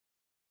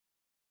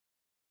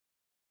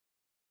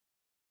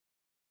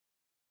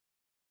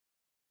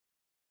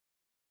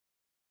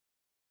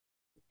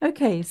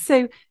Okay,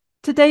 so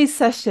today's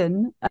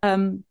session,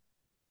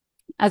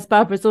 as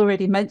Barbara's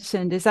already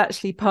mentioned, is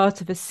actually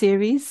part of a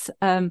series.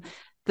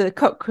 The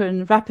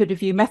Cochrane Rapid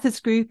Review Methods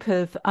Group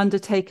have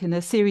undertaken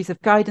a series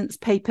of guidance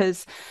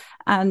papers,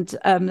 and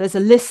there's a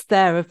list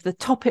there of the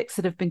topics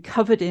that have been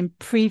covered in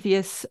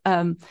previous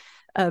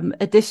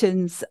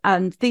editions,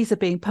 and these are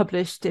being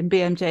published in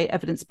BMJ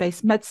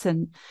Evidence-Based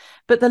Medicine.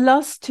 But the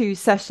last two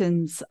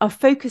sessions are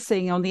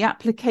focusing on the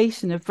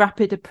application of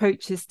rapid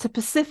approaches to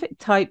specific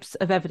types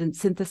of evidence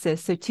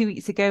synthesis. So 2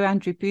 weeks ago,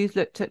 Andrew Booth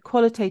looked at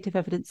qualitative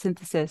evidence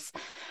synthesis,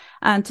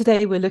 and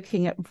today we're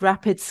looking at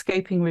rapid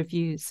scoping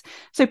reviews.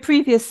 So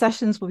previous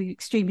sessions will be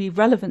extremely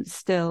relevant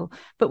still,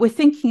 but we're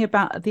thinking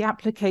about the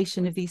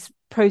application of these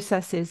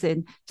processes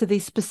to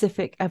these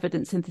specific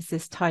evidence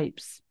synthesis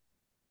types.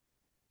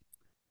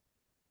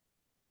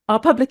 Our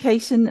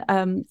publication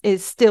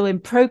is still in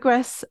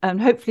progress,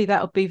 and hopefully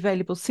that will be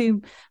available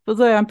soon.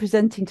 Although I'm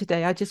presenting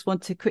today, I just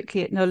want to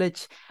quickly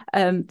acknowledge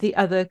the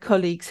other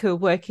colleagues who are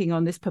working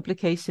on this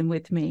publication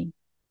with me.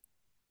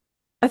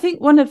 I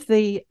think one of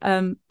the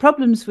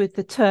problems with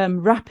the term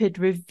rapid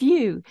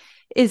review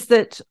is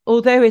that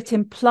although it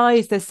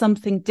implies there's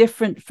something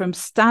different from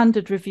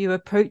standard review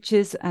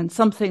approaches and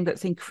something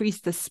that's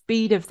increased the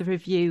speed of the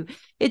review,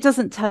 it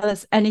doesn't tell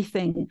us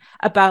anything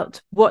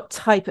about what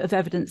type of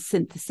evidence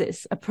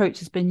synthesis approach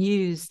has been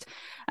used.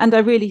 And I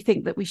really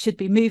think that we should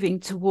be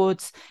moving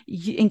towards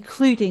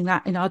including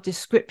that in our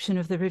description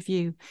of the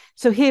review.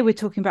 So here we're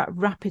talking about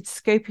rapid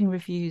scoping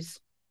reviews.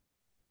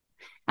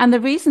 And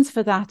the reasons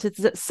for that is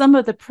that some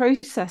of the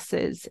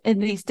processes in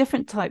these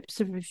different types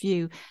of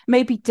review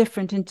may be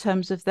different in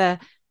terms of their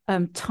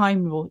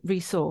time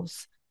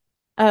resource.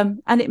 And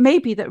it may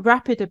be that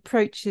rapid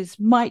approaches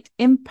might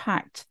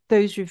impact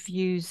those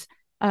reviews,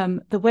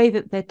 the way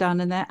that they're done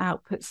and their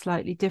output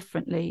slightly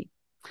differently.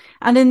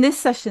 And in this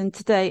session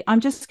today, I'm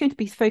just going to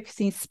be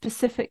focusing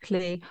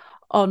specifically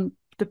on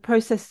the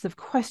processes of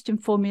question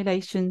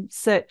formulation,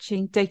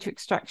 searching, data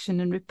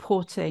extraction, and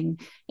reporting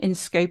in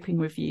scoping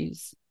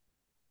reviews.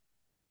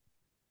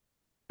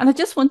 And I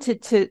just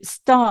wanted to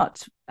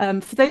start,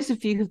 for those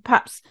of you who are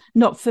perhaps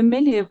not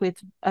familiar with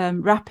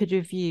rapid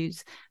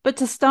reviews, but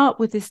to start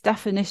with this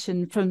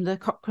definition from the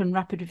Cochrane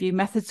Rapid Review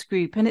Methods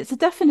Group. And it's a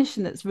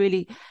definition that's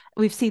really,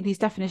 we've seen these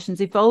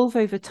definitions evolve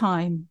over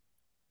time.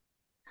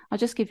 I'll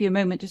just give you a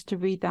moment just to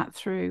read that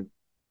through.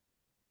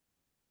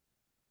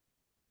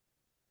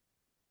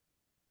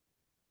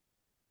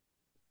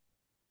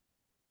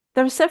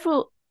 There are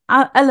several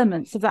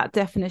elements of that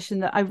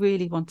definition that I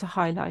really want to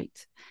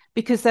highlight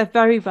because they're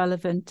very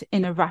relevant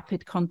in a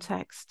rapid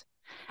context.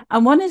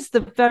 And one is the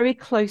very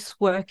close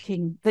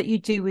working that you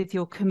do with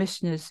your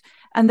commissioners,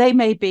 and they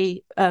may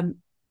be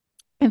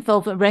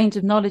involve a range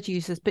of knowledge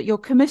users, but your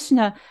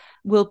commissioner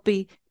will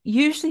be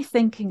usually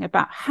thinking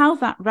about how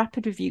that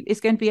rapid review is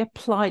going to be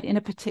applied in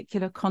a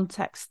particular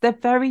context. They're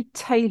very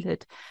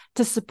tailored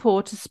to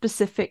support a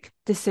specific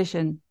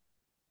decision.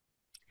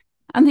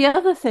 And the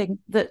other thing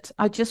that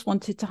I just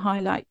wanted to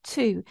highlight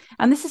too,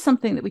 and this is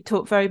something that we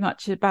talk very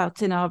much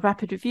about in our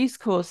rapid reviews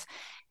course,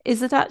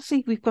 is that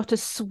actually we've got a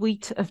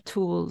suite of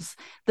tools,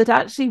 that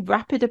actually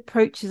rapid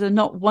approaches are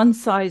not one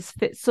size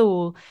fits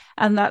all.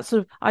 And that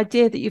sort of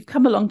idea that you've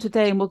come along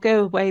today and will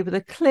go away with a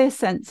clear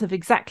sense of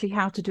exactly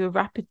how to do a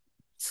rapid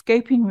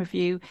scoping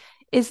review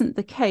isn't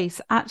the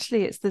case.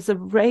 Actually, there's a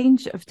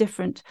range of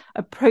different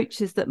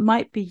approaches that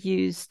might be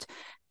used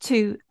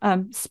to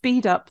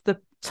speed up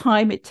the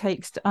time it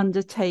takes to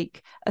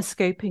undertake a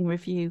scoping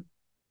review.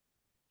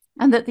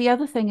 And that the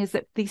other thing is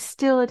that these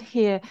still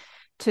adhere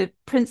to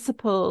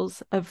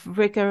principles of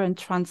rigor and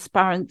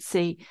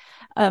transparency,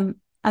 and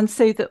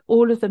so that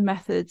all of the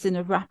methods in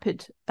a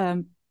rapid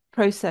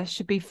process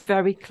should be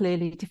very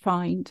clearly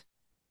defined.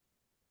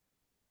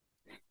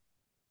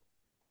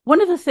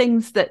 One of the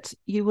things that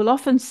you will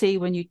often see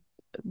when you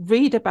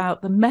read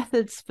about the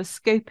methods for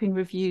scoping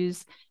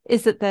reviews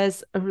is that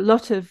there's a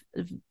lot of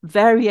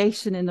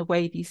variation in the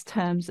way these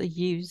terms are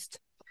used.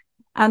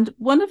 And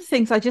one of the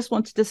things I just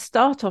wanted to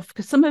start off,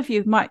 because some of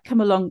you might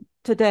come along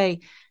today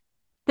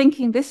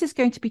thinking this is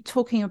going to be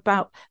talking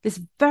about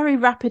this very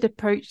rapid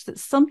approach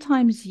that's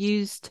sometimes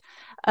used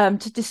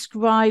to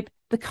describe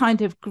the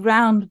kind of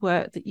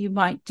groundwork that you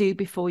might do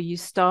before you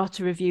start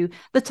a review,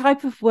 the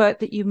type of work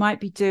that you might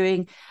be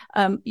doing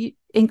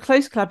in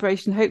close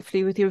collaboration,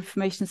 hopefully with your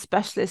information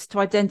specialist, to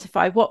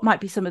identify what might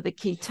be some of the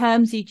key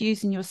terms you'd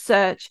use in your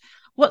search,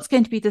 what's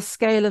going to be the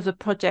scale of the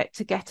project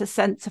to get a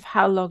sense of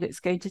how long it's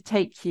going to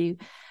take you.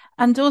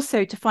 And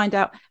also to find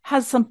out,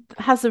 has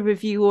a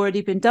review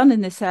already been done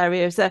in this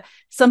area? Is there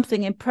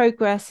something in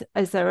progress?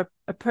 Is there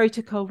a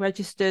protocol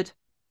registered,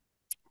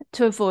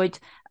 to avoid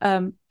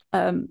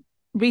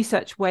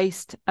research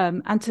waste,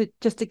 and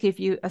to give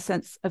you a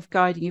sense of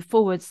guiding you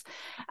forwards.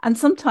 And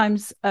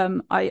sometimes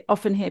I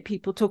often hear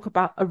people talk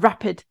about a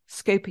rapid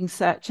scoping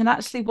search, and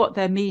actually what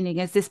they're meaning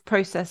is this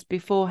process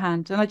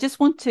beforehand. And I just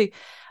want to,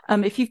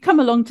 if you've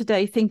come along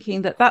today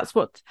thinking that that's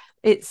what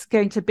it's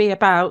going to be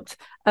about,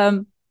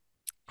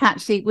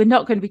 actually we're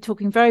not going to be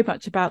talking very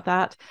much about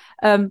that,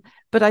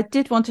 but I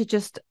did want to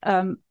just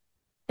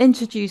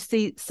introduce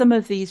some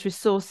of these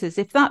resources.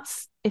 If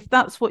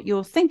that's what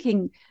you're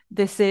thinking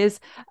this is,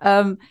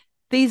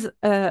 these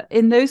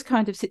in those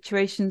kind of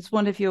situations,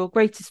 one of your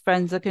greatest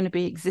friends are going to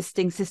be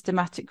existing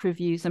systematic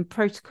reviews and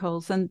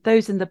protocols, and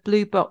those in the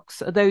blue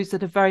box are those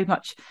that are very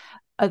much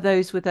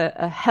those with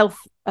a health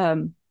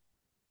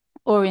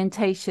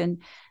orientation.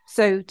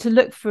 So to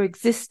look for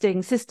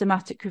existing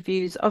systematic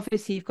reviews,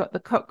 obviously you've got the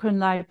Cochrane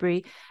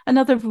Library.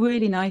 Another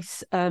really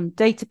nice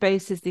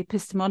database is the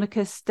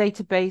Epistemonicus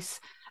database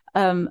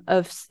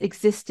of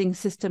existing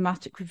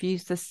systematic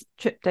reviews, the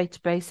TRIP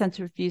database,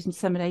 Centre of Reviews and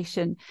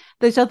Dissemination.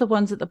 Those other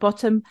ones at the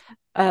bottom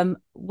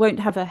won't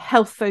have a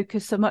health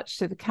focus so much.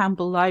 So the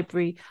Campbell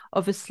Library,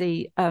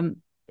 obviously,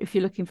 if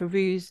you're looking for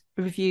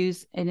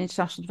reviews in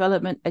international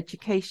development,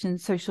 education,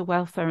 social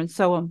welfare, and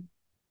so on,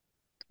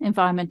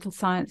 environmental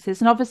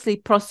sciences, and obviously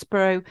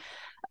Prospero,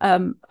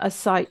 a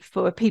site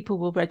for where people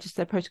will register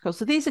their protocols.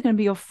 So these are going to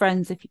be your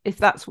friends if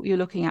that's what you're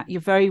looking at,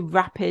 your very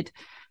rapid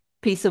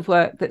piece of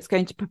work that's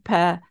going to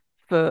prepare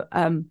for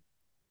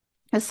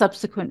a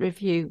subsequent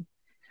review.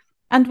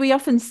 And we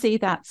often see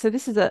that. So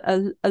this is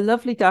a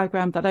lovely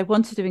diagram that I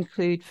wanted to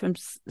include from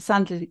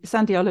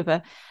Sandy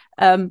Oliver.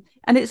 And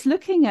it's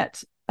looking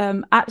at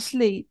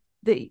actually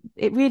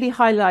it really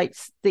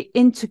highlights the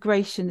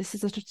integration. This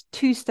is a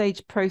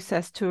two-stage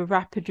process to a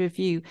rapid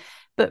review,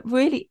 but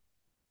really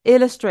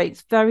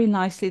illustrates very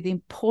nicely the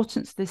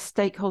importance of this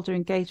stakeholder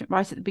engagement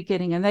right at the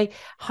beginning. And they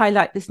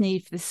highlight this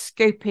need for this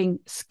scoping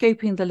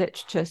the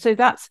literature. So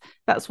that's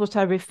what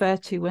I refer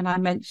to when I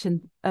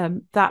mention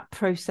that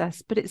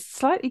process, but it's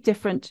slightly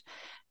different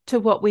to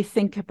what we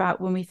think about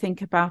when we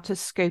think about a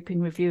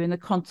scoping review in the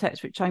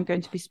context, which I'm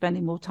going to be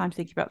spending more time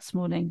thinking about this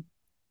morning.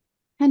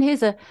 And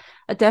here's a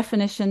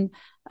definition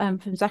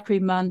from Zachary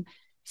Munn.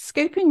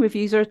 Scoping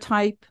reviews are a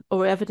type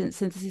or evidence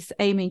synthesis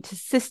aiming to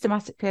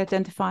systematically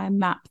identify and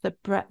map the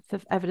breadth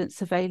of evidence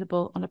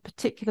available on a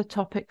particular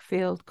topic,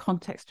 field,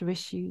 context, or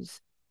issues,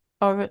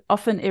 or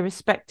often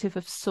irrespective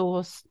of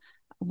source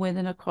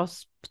within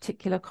across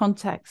particular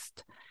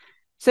context.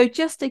 So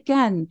just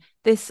again,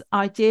 this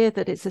idea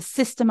that it's a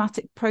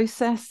systematic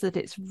process, that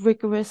it's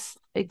rigorous,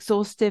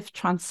 exhaustive,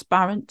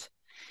 transparent,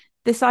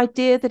 this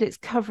idea that it's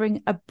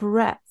covering a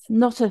breadth,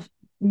 not a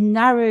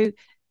narrow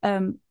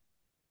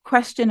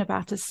question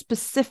about a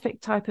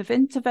specific type of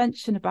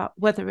intervention, about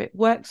whether it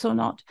works or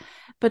not,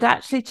 but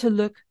actually to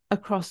look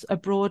across a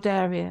broad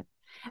area.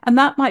 And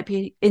that might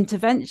be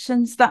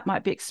interventions, that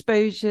might be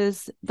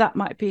exposures, that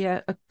might be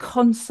a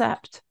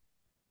concept,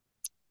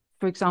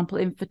 for example,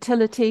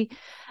 infertility.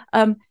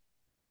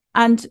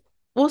 And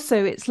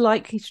also it's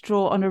likely to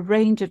draw on a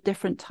range of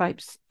different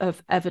types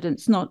of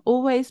evidence, not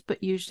always,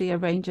 but usually a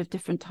range of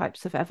different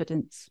types of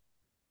evidence.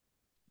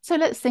 So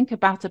let's think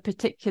about a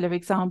particular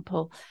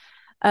example.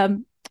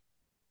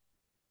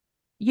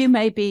 You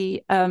may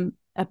be a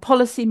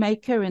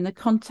policymaker in the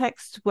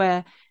context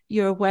where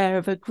you're aware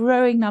of a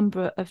growing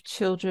number of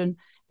children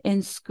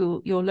in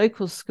school, your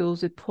local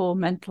schools, with poor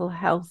mental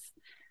health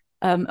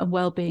and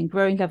well-being,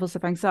 growing levels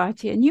of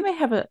anxiety. And you may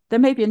have there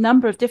may be a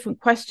number of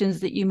different questions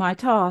that you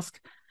might ask.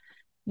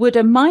 Would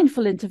a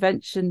mindful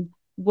intervention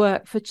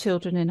work for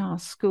children in our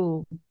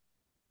school?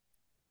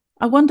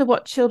 I wonder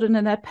what children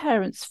and their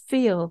parents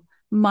feel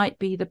might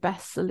be the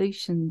best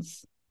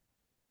solutions.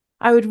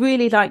 I would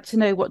really like to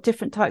know what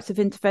different types of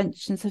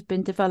interventions have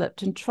been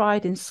developed and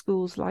tried in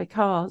schools like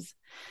ours.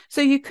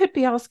 So you could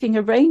be asking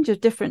a range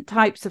of different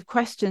types of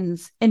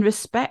questions in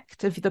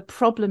respect of the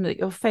problem that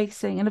you're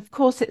facing. And of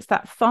course, it's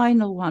that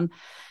final one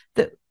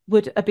that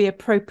would be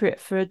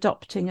appropriate for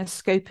adopting a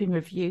scoping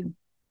review.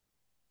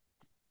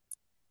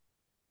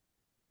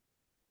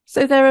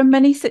 So there are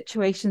many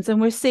situations,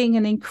 and we're seeing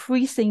an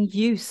increasing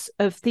use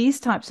of these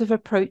types of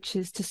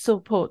approaches to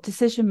support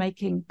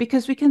decision-making,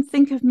 because we can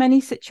think of many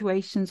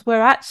situations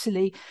where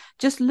actually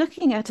just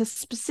looking at a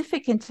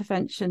specific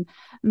intervention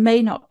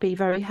may not be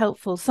very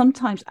helpful.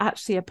 Sometimes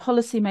actually a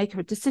policymaker,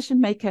 a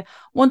decision-maker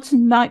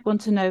might want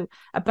to know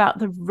about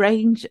the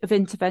range of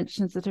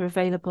interventions that are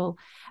available.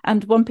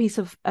 And one piece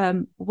of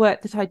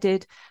work that I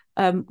did,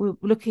 we're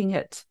looking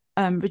at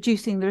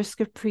reducing the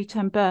risk of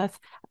preterm birth.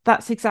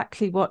 That's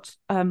exactly what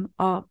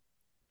our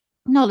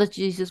knowledge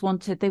users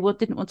wanted. They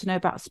didn't want to know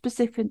about a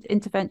specific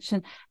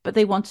intervention, but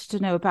they wanted to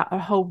know about a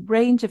whole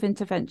range of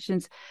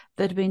interventions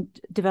that have been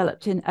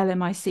developed in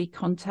LMIC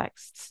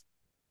contexts.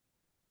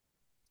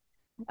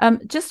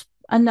 One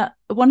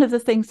of the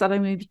things that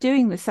I'm going to be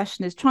doing this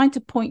session is trying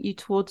to point you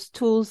towards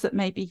tools that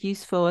may be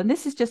useful. And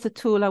this is just a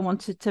tool I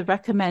wanted to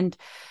recommend,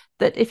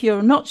 that if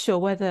you're not sure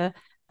whether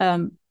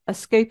a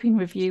scoping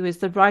review is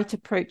the right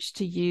approach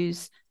to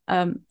use,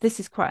 this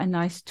is quite a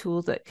nice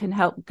tool that can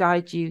help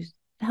guide you,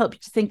 help you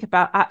to think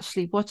about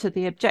actually what are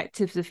the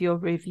objectives of your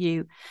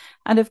review.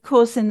 And of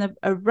course, in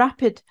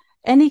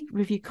any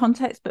review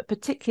context, but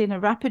particularly in a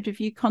rapid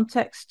review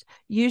context,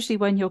 usually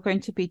when you're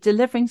going to be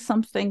delivering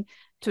something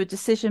to a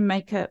decision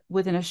maker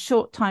within a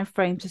short time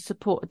frame to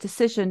support a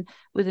decision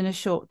within a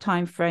short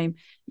time frame,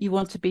 you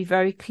want to be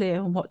very clear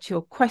on what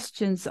your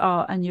questions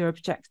are and your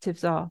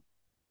objectives are.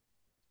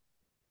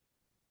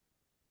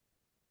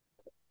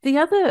 The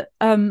other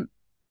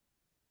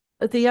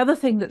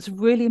thing that's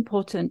really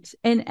important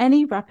in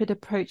any rapid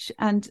approach,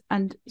 and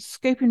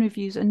scoping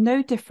reviews are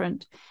no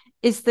different,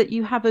 is that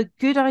you have a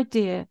good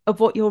idea of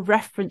what your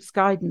reference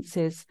guidance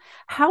is.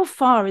 How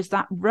far is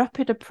that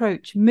rapid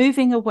approach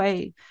moving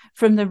away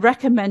from the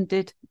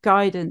recommended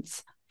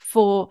guidance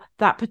for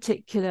that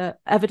particular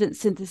evidence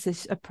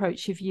synthesis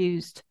approach you've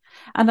used?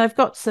 And I've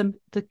got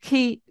the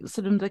key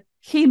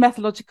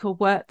methodological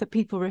work that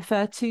people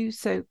refer to.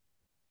 So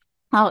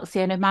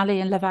Alexian, O'Malley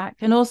and Levac,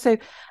 and also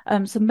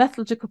some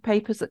methodological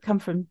papers that come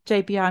from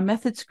JBI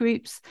methods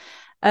groups.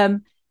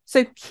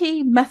 So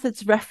key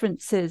methods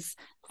references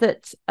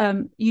that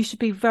you should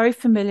be very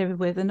familiar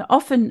with. And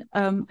often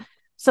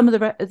some of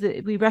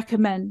we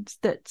recommend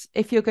that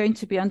if you're going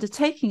to be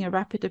undertaking a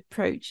rapid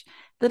approach,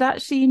 that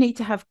actually you need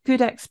to have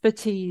good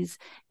expertise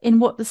in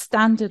what the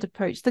standard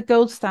approach, the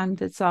gold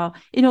standards are,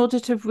 in order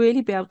to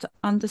really be able to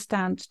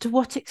understand to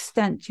what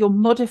extent you're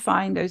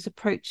modifying those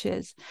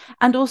approaches,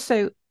 and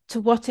also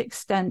to what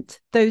extent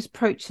those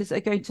approaches are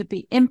going to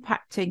be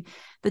impacting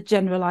the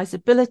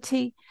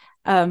generalizability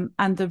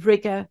and the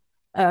rigor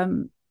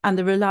and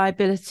the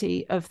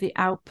reliability of the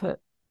output.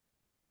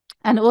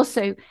 And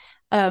also,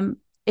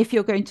 if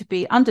you're going to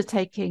be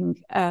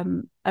undertaking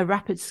a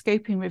rapid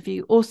scoping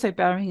review, also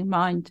bearing in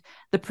mind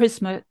the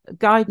PRISMA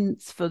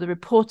guidance for the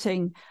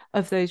reporting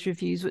of those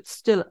reviews, which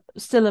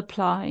still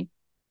apply.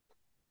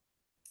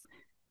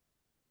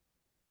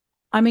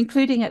 I'm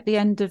including at the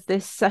end of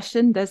this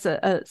session, there's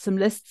some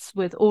lists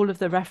with all of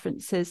the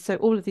references. So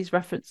all of these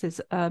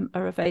references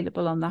are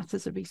available on that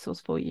as a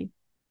resource for you.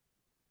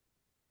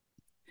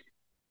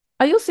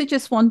 I also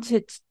just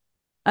wanted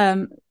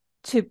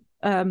to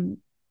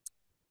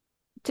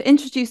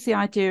introduce the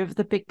idea of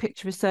the big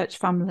picture research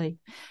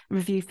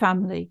review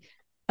family.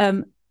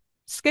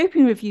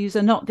 Scoping reviews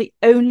are not the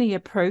only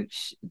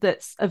approach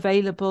that's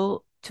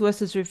available to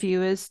us as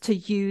reviewers to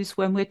use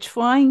when we're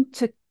trying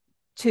to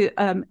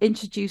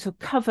introduce or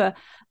cover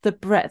the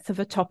breadth of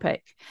a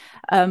topic.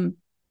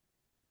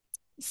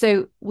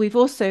 So we've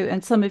also,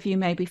 and some of you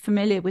may be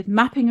familiar with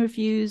mapping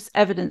reviews,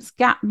 evidence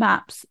gap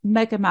maps,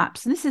 mega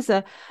maps. And this is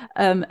a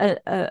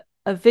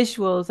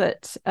visual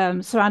that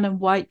Saran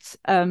White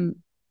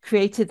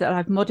created that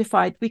I've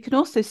modified. We can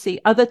also see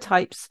other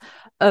types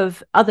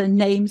of other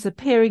names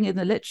appearing in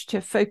the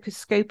literature,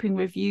 focus scoping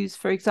reviews,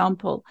 for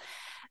example.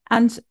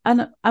 And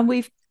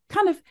we've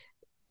kind of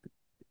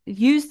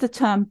use the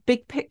term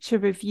big picture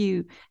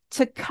review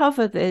to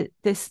cover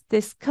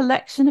this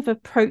collection of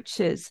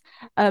approaches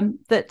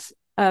that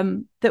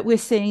we're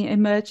seeing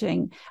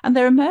emerging. And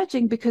they're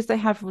emerging because they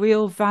have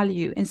real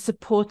value in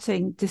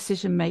supporting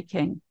decision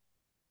making.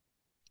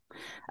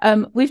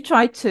 We've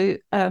tried to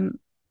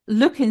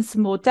look in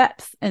some more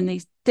depth in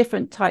these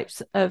different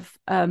types of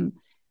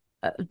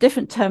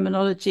different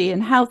terminology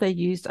and how they're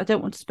used. I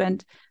don't want to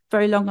spend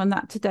very long on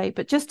that today,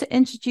 but just to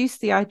introduce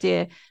the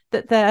idea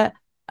that there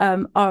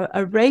are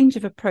a range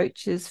of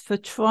approaches for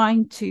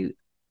trying to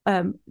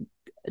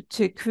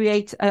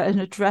create and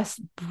address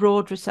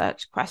broad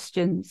research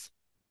questions.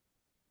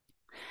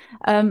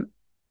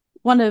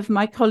 One of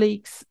my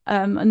colleagues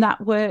in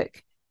that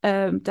work,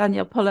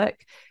 Danielle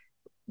Pollock,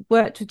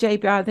 worked with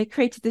JBI. They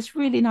created this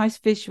really nice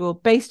visual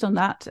based on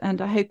that,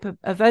 and I hope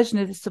a version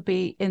of this will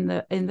be in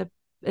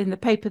the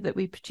paper that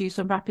we produce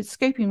on rapid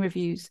scoping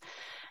reviews.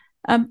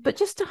 But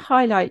just to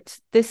highlight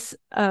this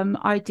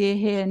idea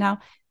here now.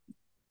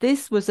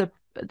 This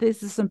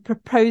is some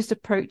proposed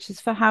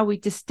approaches for how we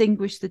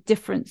distinguish the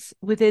difference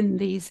within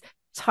these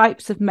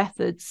types of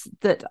methods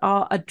that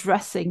are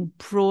addressing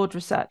broad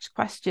research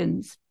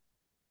questions.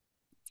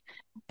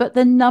 But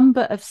the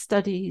number of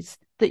studies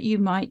that you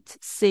might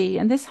see,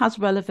 and this has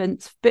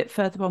relevance a bit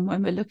further on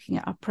when we're looking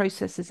at our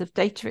processes of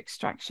data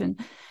extraction,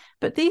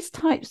 but these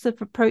types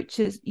of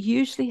approaches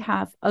usually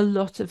have a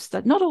lot of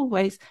studies, not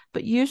always,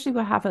 but usually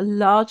will have a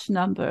large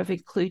number of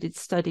included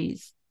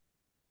studies.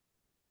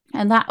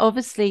 And that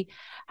obviously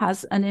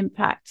has an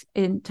impact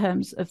in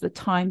terms of the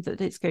time that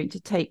it's going to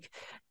take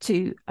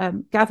to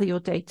gather your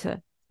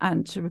data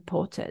and to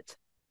report it.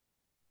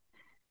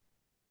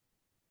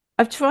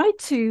 I've tried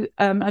to,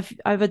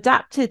 I've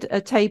adapted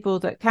a table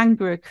that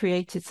Kangaroo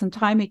created some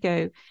time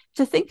ago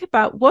to think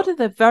about what are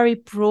the very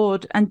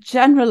broad and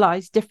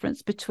generalized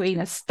difference between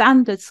a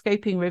standard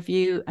scoping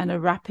review and a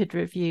rapid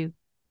review.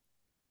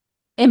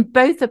 In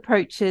both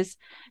approaches,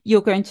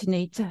 you're going to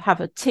need to have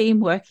a team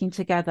working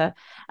together.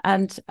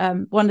 And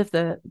one of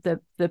the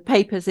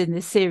papers in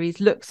this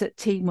series looks at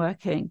team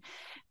working.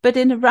 But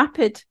in a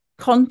rapid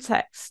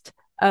context,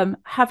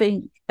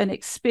 having an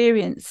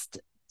experienced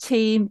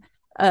team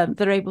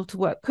that are able to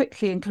work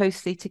quickly and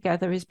closely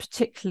together is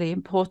particularly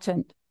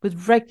important,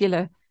 with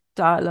regular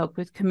dialogue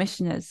with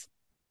commissioners.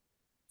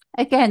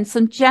 Again,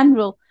 some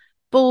general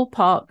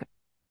ballpark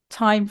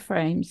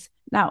timeframes.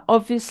 Now,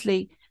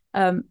 obviously,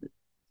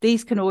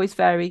 these can always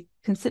vary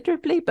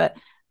considerably, but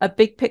a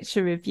big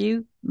picture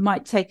review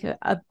might take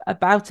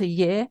about a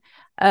year.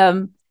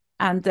 And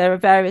there are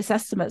various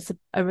estimates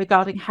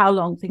regarding how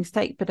long things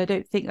take, but I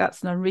don't think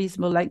that's an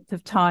unreasonable length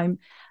of time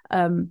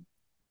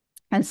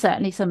And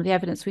certainly some of the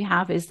evidence we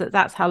have is that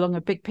that's how long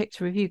a big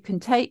picture review can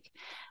take.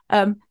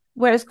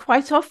 Whereas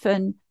quite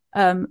often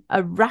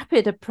a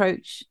rapid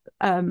approach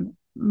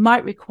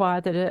might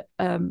require that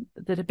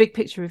a big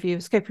picture review,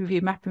 a scope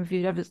review, mapping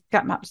review,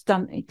 gap maps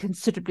done in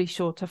considerably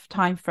shorter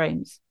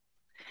timeframes.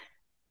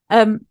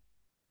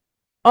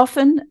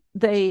 Often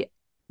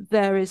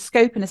there is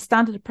scope and a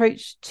standard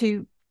approach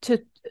to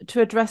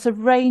address a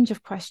range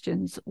of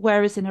questions,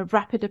 whereas in a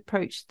rapid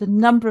approach, the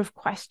number of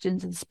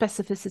questions and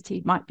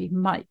specificity might be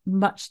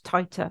much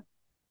tighter.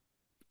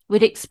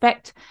 We'd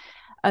expect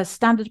a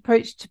standard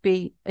approach to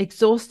be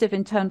exhaustive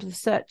in terms of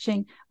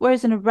searching,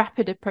 whereas in a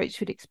rapid approach,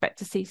 we'd expect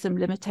to see some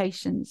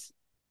limitations.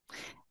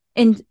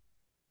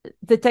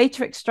 The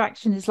data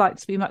extraction is likely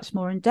to be much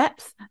more in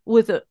depth,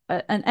 with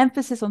an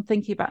emphasis on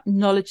thinking about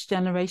knowledge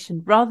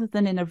generation rather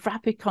than in a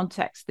rapid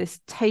context, this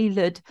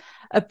tailored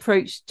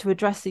approach to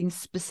addressing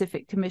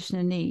specific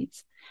commissioner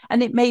needs.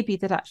 And it may be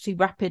that actually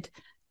rapid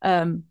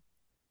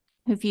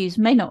reviews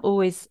may not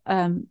always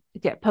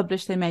get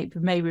published, they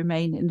may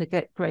remain in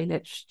the grey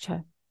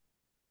literature.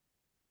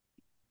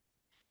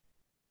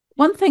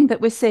 One thing that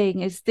we're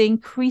seeing is the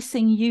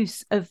increasing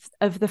use of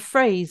the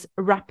phrase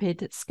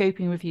rapid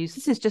scoping reviews.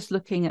 This is just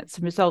looking at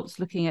some results,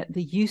 looking at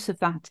the use of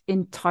that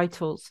in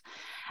titles.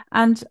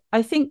 And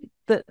I think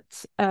that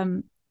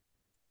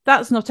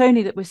that's not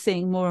only that we're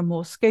seeing more and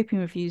more scoping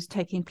reviews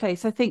taking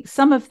place. I think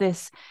some of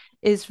this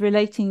is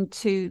relating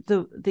to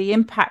the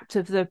impact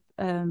of the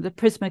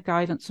PRISMA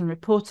guidance on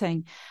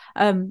reporting.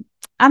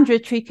 Andrea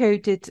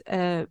Trico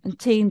and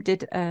team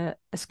did a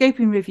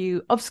scoping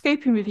review of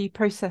scoping review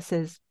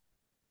processes.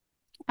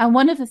 And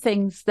one of the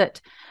things that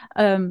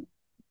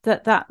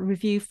that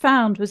review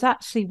found was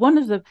actually one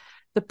of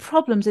the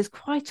problems is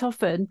quite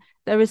often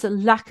there is a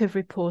lack of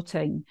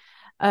reporting.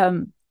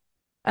 And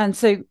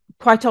so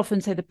quite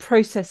often, say the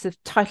process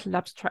of title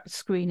abstract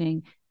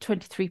screening,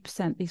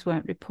 23%, these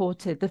weren't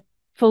reported. The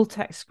full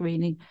text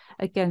screening,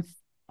 again,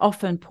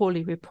 often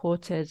poorly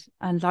reported,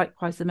 and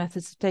likewise the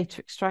methods of data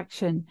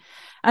extraction.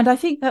 And I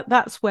think that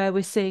that's where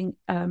we're seeing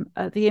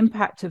the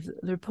impact of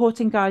the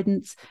reporting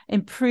guidance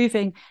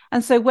improving.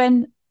 And so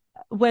when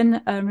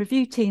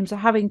review teams are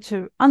having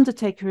to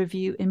undertake a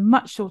review in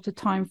much shorter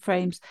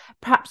timeframes,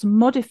 perhaps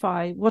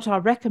modify what our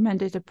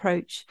recommended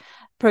approach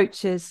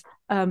is,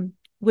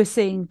 we're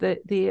seeing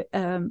the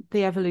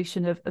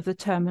evolution of the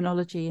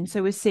terminology. And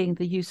so we're seeing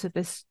the use of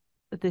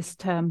this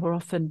term more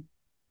often.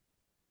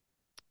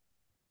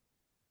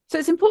 So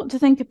it's important to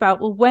think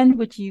about, well, when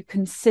would you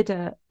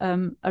consider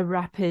a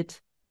rapid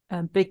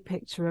big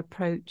picture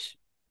approach?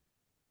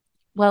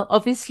 Well,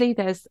 obviously,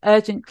 there's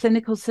urgent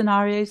clinical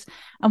scenarios.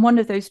 And one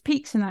of those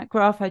peaks in that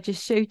graph I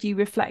just showed you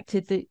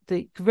reflected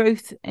the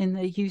growth in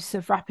the use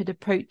of rapid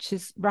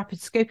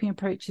scoping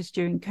approaches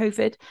during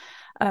COVID.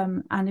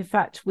 And in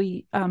fact,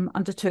 we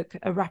undertook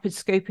a rapid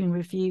scoping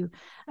review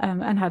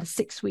and had a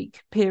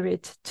 6-week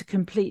period to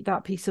complete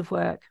that piece of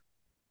work.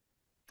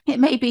 It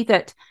may be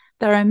that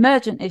there are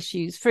emergent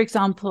issues, for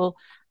example,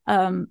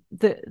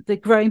 the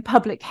growing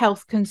public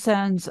health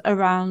concerns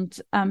around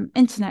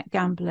internet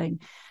gambling.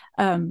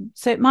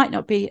 So it might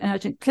not be an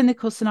urgent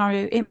clinical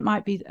scenario. It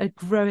might be a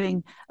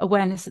growing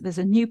awareness that there's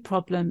a new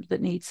problem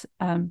that needs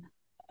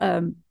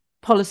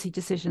policy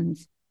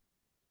decisions.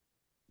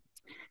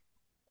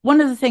 One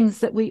of the things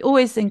that we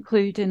always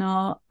include in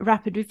our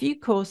rapid review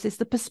course is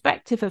the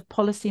perspective of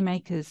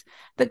policymakers,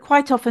 that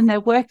quite often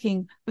they're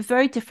working with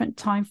very different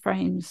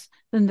timeframes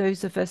than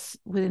those of us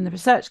within the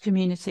research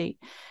community.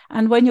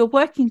 And when you're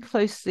working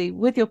closely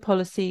with your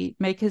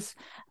policymakers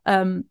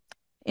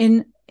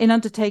in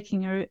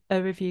undertaking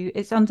a review,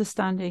 it's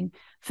understanding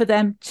for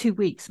them 2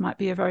 weeks might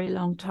be a very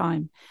long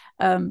time.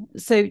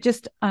 So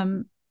just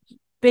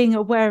being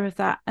aware of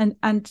that and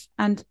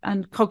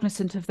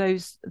cognizant of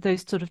those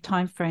sort of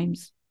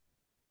timeframes.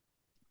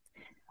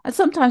 And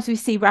sometimes we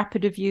see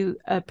rapid review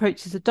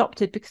approaches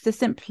adopted because there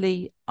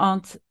simply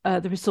aren't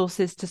the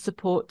resources to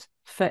support,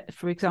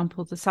 for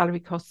example, the salary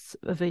costs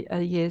of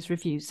a year's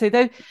review. So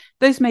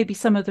those may be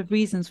some of the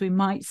reasons we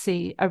might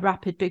see a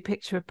rapid big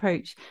picture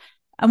approach.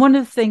 And one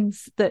of the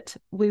things that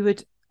we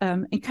would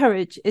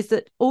encourage is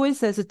that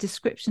always there's a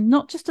description,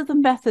 not just of the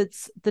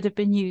methods that have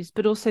been used,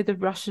 but also the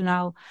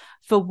rationale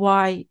for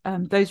why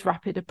those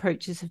rapid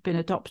approaches have been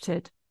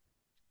adopted.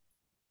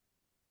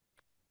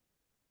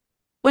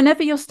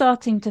 Whenever you're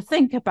starting to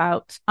think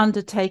about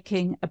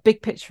undertaking a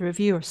big picture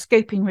review or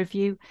scoping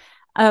review,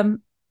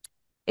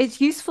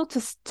 it's useful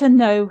to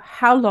know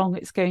how long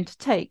it's going to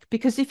take,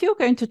 because if you're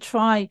going to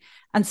try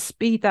and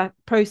speed that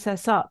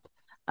process up,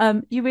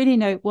 you really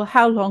know, well,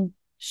 how long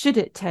should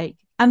it take?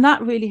 And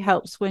that really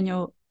helps when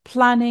you're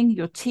planning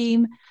your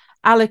team,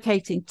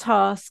 allocating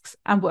tasks,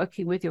 and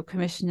working with your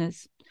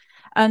commissioners.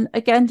 And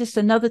again, just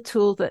another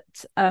tool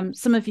that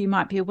some of you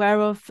might be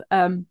aware of,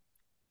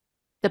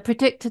 the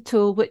predictor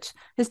tool, which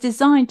is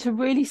designed to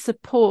really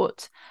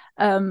support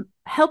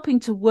helping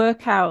to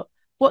work out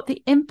what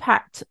the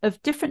impact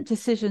of different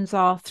decisions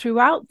are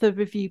throughout the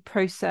review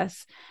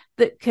process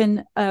that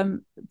can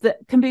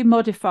be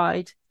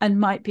modified and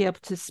might be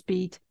able to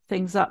speed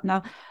things up.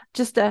 Now,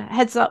 just a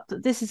heads up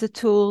that this is a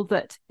tool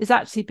that is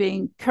actually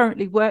being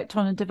currently worked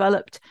on and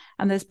developed,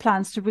 and there's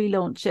plans to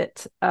relaunch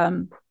it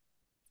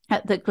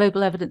at the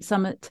Global Evidence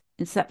Summit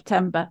in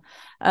September.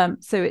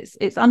 So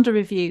it's under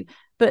review,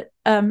 but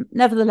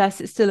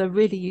nevertheless, it's still a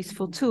really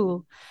useful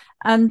tool.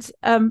 And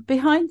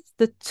behind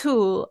the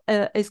tool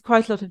is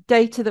quite a lot of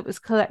data that was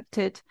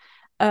collected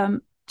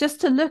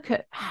just to look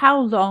at how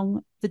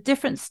long the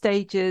different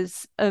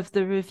stages of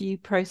the review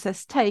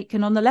process take.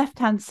 And on the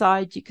left-hand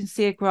side, you can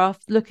see a graph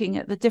looking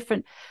at the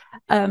different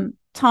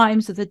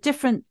times of the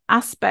different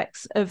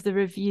aspects of the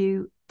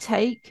review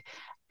take.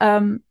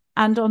 And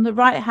on the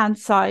right-hand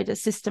side, a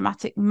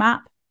systematic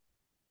map.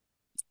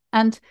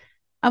 And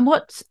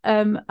what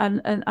and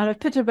I've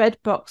put a red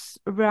box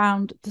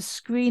around the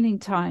screening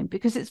time,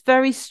 because it's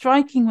very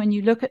striking when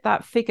you look at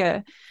that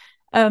figure,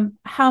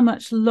 how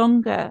much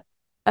longer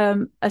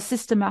a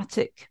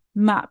systematic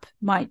map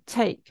might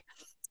take.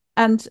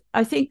 And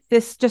I think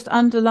this just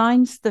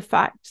underlines the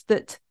fact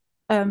that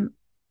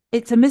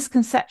it's a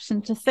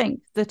misconception to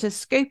think that a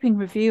scoping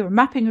review or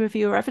mapping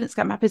review or evidence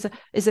gap map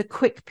is a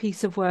quick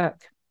piece of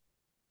work.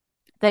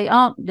 They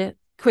aren't the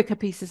quicker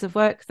pieces of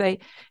work. They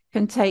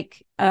can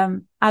take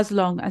as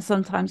long and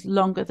sometimes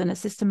longer than a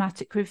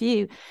systematic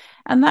review.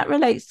 And that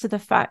relates to the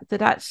fact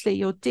that actually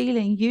you're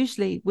dealing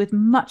usually with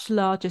much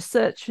larger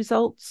search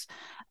results.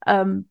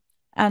 And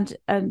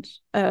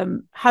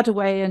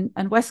Hadaway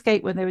and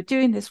Westgate, when they were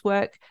doing this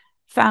work,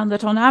 found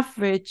that on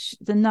average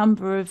the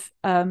number of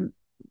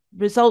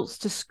results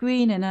to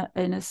screen in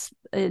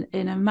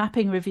a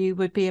mapping review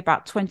would be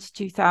about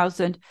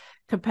 22,000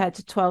 compared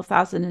to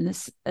 12,000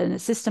 in a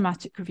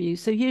systematic review.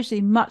 So usually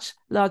much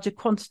larger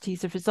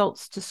quantities of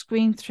results to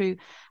screen through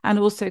and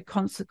also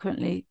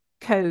consequently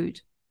code.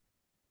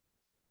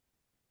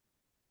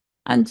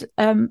 And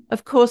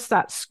of course,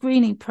 that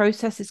screening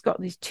process has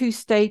got these two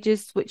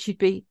stages, which you'd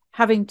be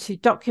having to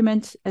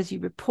document as you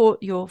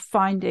report your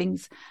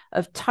findings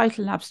of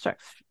title and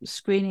abstract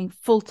screening,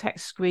 full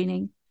text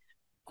screening.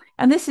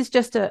 And this is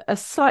just a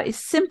slightly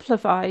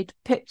simplified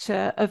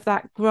picture of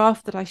that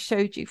graph that I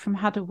showed you from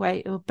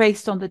Hadaway, or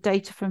based on the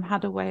data from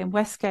Hadaway and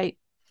Westgate.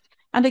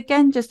 And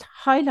again, just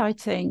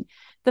highlighting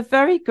the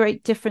very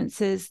great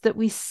differences that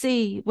we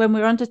see when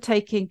we're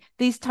undertaking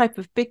these type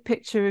of big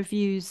picture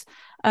reviews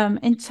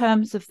in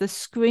terms of the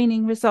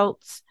screening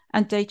results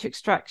and data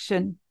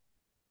extraction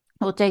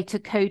or data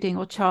coding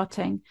or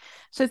charting.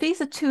 So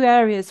these are two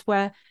areas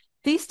where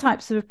these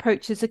types of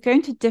approaches are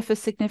going to differ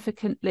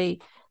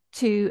significantly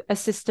to a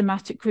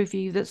systematic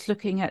review that's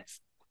looking at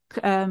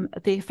the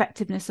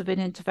effectiveness of an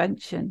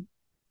intervention.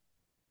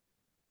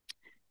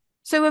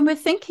 So when we're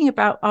thinking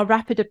about our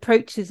rapid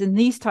approaches in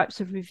these types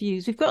of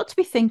reviews, we've got to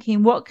be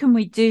thinking, what can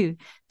we do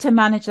to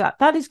manage that?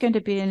 That is going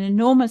to be an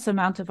enormous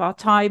amount of our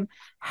time.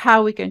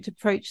 How are we going to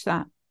approach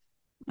that?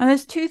 And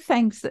there's two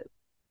things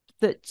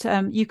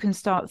that you can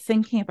start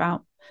thinking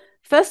about.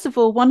 First of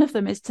all, one of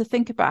them is to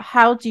think about,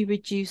 how do you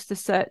reduce the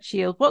search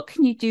yield? What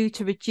can you do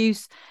to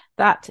reduce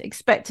that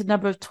expected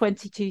number of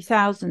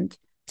 22,000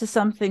 to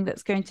something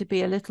that's going to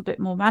be a little bit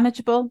more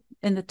manageable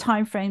in the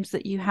timeframes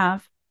that you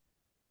have?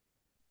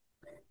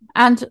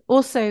 And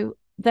also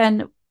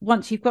then,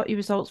 once you've got your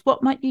results,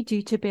 what might you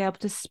do to be able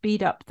to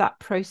speed up that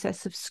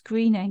process of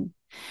screening?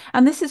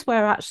 And this is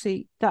where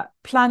actually that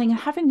planning and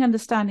having an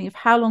understanding of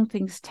how long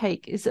things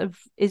take is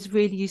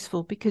really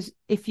useful, because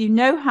if you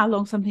know how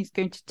long something's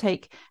going to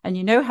take and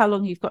you know how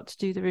long you've got to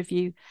do the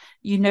review,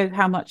 you know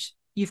how much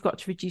you've got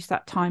to reduce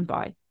that time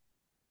by.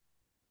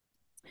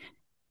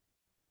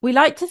 We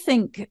like to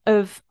think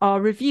of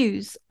our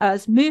reviews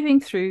as moving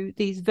through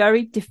these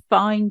very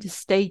defined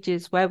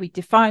stages where we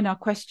define our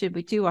question,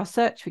 we do our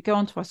search, we go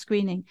on to our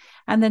screening,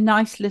 and they're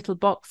nice little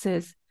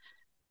boxes.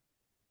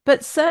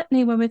 But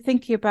certainly when we're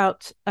thinking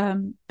about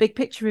big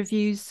picture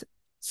reviews,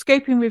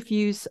 scoping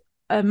reviews,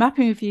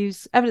 mapping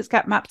reviews, evidence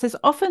gap maps, there's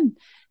often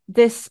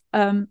this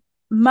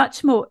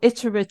much more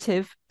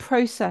iterative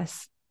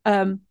process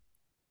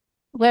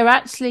where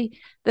actually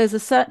there's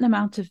a certain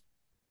amount of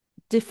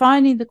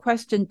defining the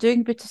question,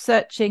 doing a bit of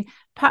searching,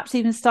 perhaps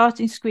even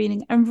starting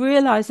screening, and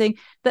realizing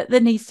that there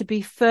needs to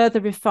be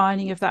further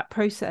refining of that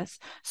process.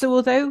 So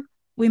although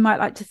we might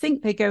like to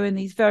think they go in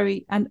these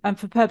very, and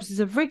for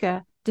purposes of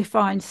rigor,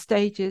 defined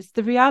stages,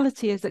 the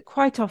reality is that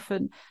quite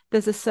often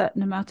there's a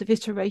certain amount of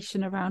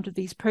iteration around of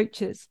these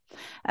approaches.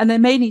 And there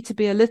may need to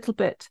be a little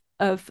bit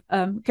of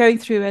going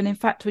through. And in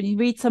fact, when you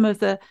read some of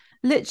the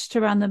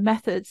literature around the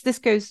methods, this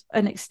goes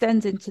and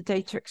extends into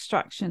data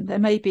extraction. There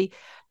may be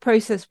a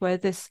process where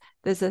there's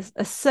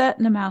a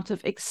certain amount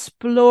of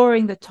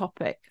exploring the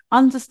topic,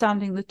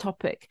 understanding the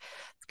topic,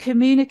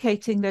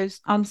 communicating those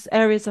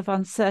areas of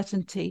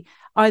uncertainty,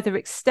 either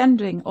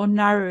extending or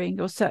narrowing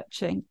your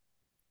searching.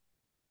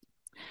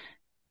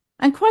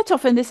 And quite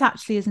often this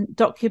actually isn't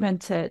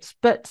documented,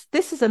 but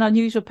this is an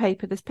unusual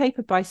paper, this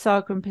paper by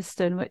Sager and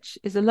Piston, which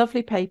is a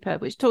lovely paper,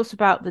 which talks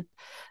about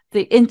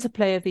the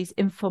interplay of these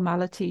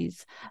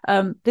informalities.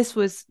 This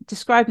was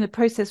describing the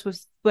process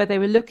where they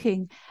were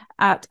looking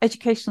at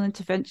educational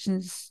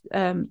interventions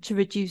to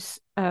reduce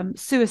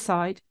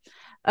suicide.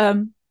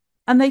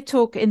 And they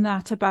talk in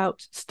that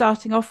about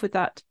starting off with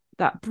that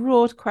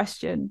broad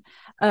question,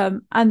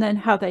 and then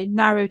how they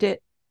narrowed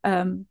it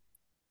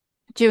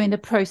during the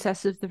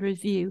process of the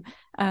review.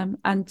 And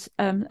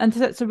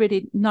that's a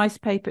really nice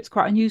paper. It's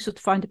quite unusual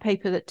to find a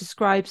paper that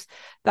describes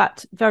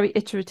that very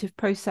iterative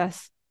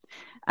process.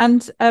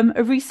 And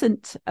a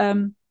recent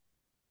scoping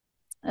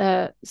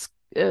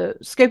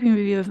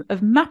review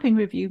of mapping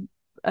review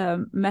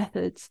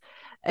methods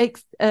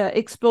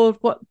explored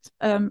what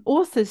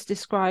authors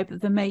describe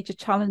the major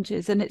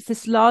challenges. And it's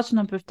this large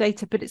number of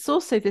data, but it's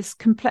also this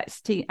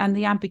complexity and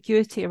the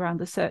ambiguity around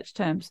the search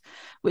terms,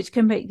 which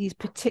can make these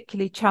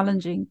particularly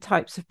challenging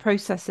types of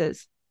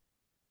processes.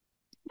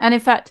 And in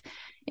fact,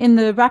 in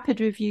the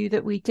rapid review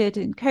that we did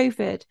in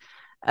COVID,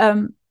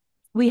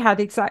 we had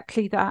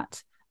exactly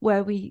that,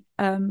 where we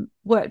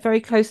worked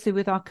very closely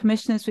with our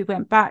commissioners. We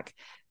went back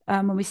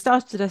when we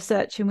started our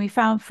search, and we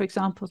found, for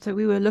example, so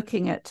we were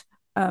looking at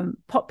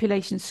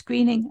population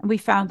screening, and we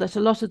found that a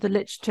lot of the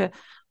literature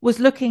was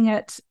looking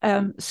at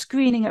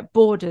screening at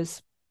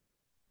borders.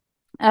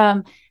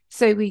 So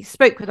we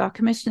spoke with our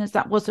commissioners.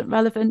 That wasn't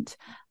relevant.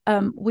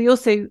 We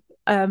also,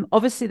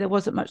 obviously, there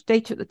wasn't much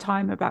data at the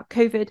time about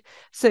COVID,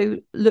 so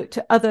looked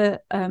at other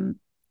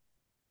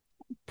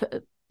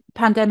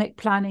pandemic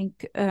planning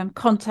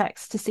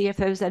contexts to see if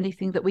there was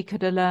anything that we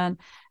could learn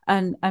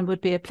and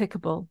would be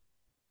applicable.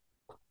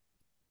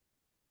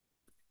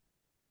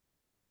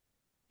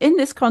 In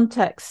this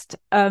context,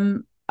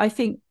 I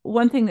think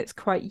one thing that's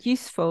quite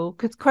useful,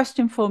 because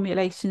question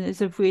formulation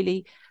is a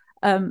really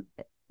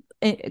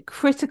a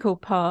critical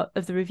part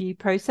of the review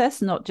process,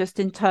 not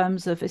just in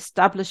terms of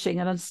establishing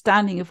an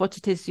understanding of what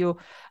it is you're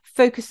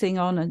focusing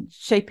on and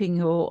shaping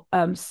your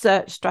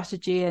search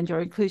strategy and your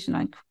inclusion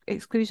and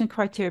exclusion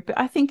criteria. But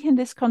I think in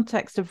this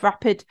context of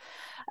rapid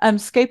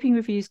scoping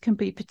reviews can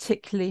be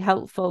particularly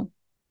helpful.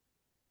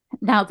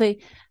 Now, the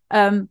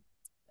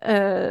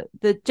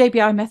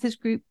JBI methods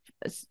group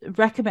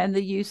recommend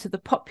the use of the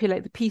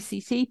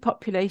PCC,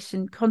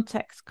 population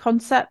context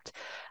concept,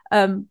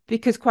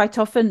 because quite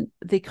often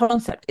the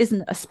concept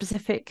isn't a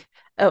specific,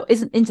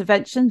 isn't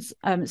interventions.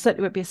 It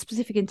certainly won't be a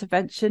specific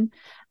intervention,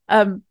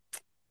 and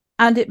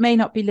it may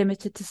not be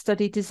limited to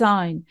study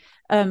design.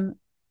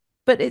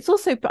 But it's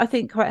also, I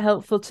think, quite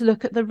helpful to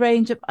look at the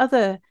range of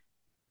other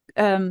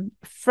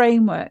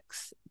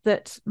frameworks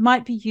that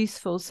might be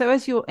useful. So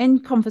as you're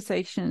in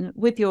conversation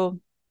with your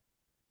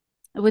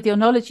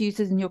knowledge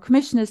users and your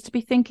commissioners, to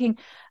be thinking,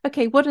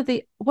 okay,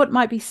 what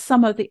might be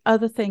some of the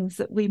other things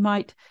that we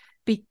might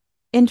be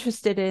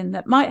interested in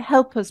that might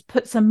help us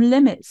put some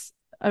limits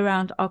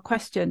around our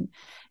question.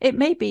 It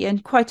may be,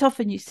 and quite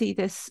often you see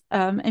this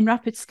in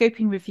rapid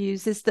scoping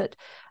reviews, is that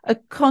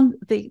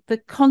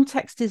the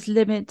context is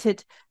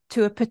limited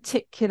to a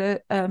particular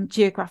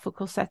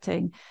geographical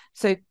setting.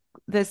 So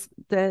there's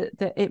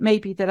it may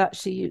be that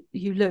actually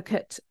you look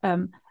at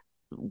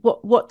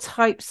what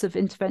types of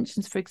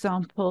interventions, for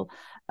example,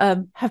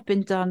 have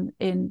been done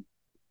in,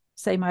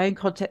 say, my own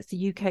context,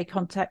 the UK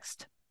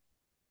context.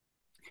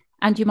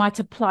 And you might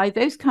apply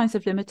those kinds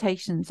of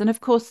limitations. And of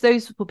course,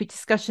 those will be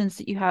discussions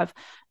that you have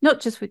not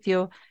just with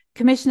your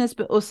commissioners,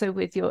 but also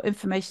with your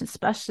information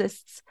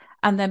specialists,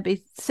 and then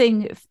be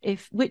seeing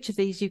if which of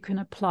these you can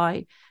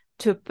apply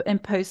to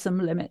impose some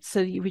limits so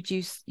you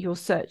reduce your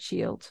search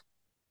yield.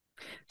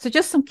 So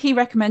just some key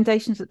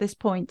recommendations at this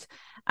point.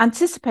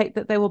 Anticipate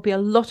that there will be a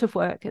lot of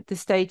work at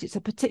this stage. It's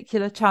a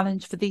particular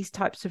challenge for these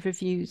types of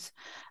reviews,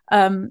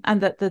 and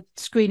that the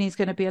screening is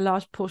going to be a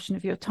large portion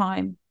of your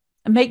time.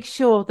 And make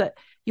sure that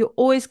you're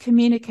always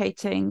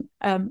communicating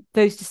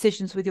those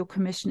decisions with your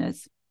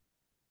commissioners.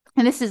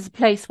 And this is a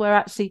place where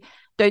actually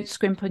don't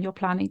scrimp on your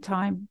planning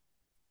time.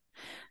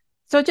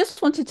 So I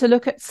just wanted to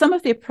look at some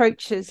of the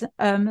approaches.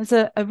 There's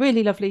a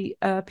really lovely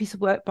piece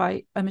of work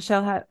by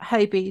Michelle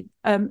Haby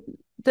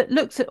that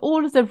looks at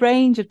all of the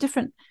range of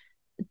different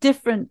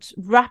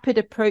rapid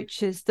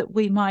approaches that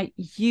we might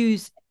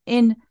use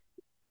in,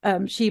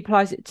 she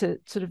applies it to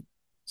sort of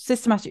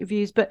systematic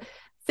reviews, but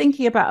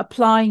thinking about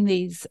applying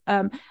these.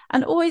 And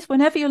always,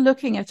 whenever you're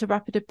looking at a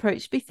rapid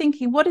approach, be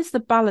thinking, what is the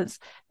balance?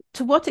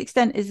 To what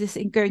extent is this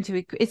going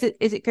to,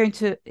 is it going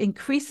to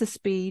increase the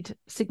speed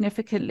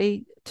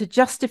significantly to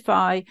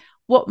justify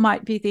what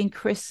might be the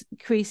increase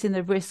in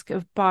the risk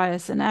of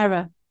bias and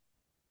error?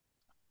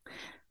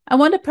 And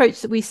one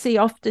approach that we see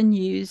often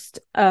used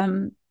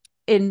in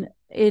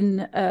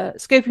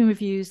scoping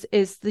reviews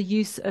is the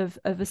use of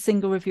a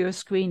single reviewer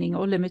screening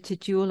or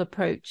limited dual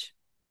approach.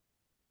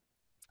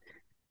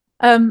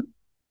 And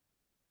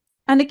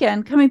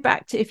again, coming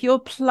back to, if you're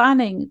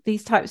planning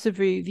these types of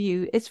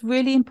review, it's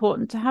really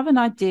important to have an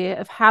idea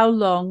of how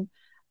long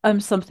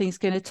something's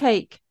going to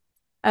take.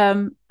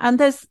 And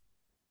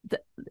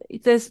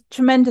there's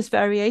tremendous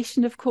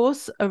variation, of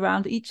course,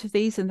 around each of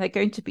these, and they're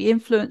going to be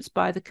influenced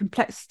by the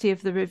complexity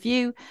of the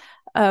review.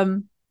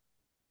 But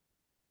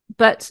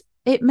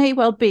it may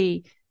well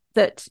be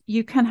that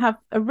you can have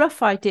a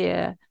rough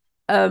idea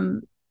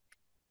of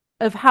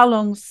how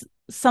long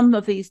some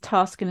of these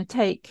tasks going to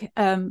take,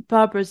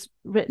 Barbara's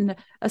written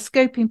a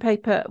scoping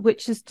paper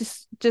which has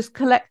just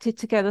collected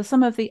together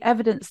some of the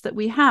evidence that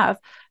we have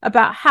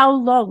about how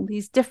long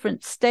these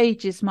different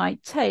stages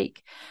might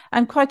take.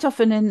 And quite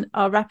often in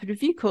our rapid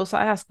review course,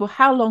 I ask, well,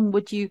 how long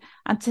would you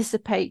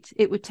anticipate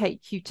it would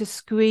take you to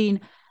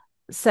screen,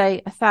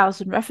 say,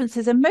 1,000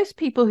 references? And most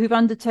people who've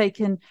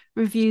undertaken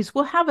reviews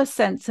will have a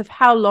sense of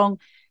how long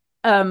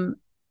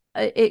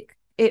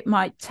it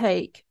might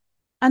take.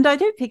 And I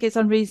don't think it's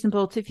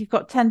unreasonable if you've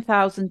got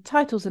 10,000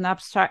 titles and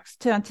abstracts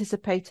to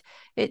anticipate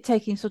it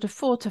taking sort of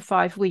 4 to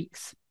 5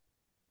 weeks.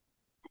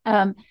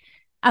 And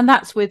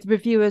that's with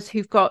reviewers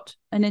who've got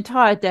an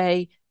entire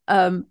day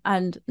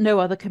and no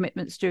other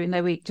commitments during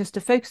their week just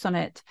to focus on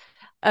it.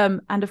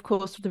 And of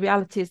course, the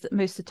reality is that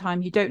most of the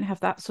time you don't have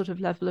that sort of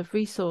level of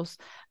resource.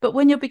 But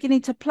when you're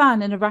beginning to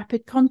plan in a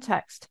rapid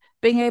context,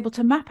 being able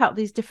to map out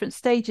these different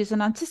stages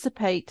and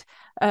anticipate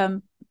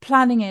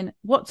planning in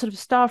what sort of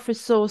staff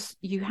resource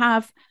you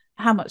have,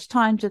 how much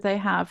time do they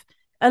have,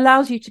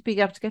 allows you to be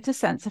able to get a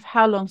sense of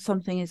how long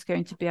something is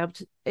going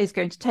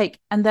to take,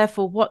 and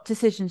therefore what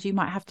decisions you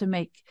might have to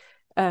make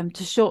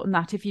to shorten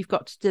that if you've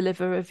got to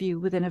deliver a review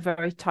within a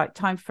very tight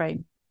time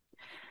frame.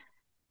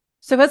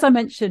 So as I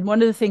mentioned,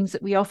 one of the things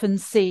that we often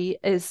see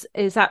is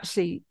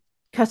actually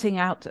cutting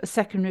out a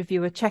second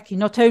reviewer checking.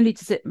 Not only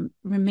does it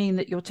mean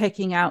that you're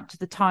taking out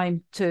the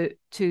time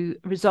to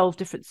resolve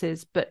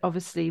differences, but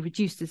obviously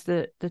reduces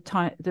the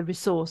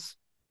resource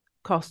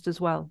cost as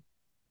well.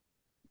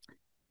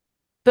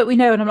 But we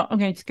know, and I'm not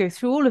going to go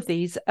through all of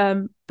these,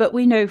 but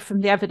we know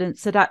from the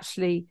evidence that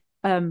actually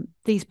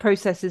these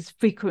processes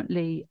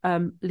frequently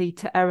lead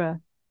to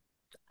error.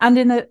 And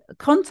in a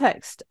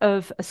context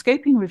of a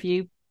scoping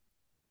review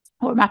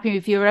or a mapping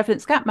review or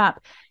evidence gap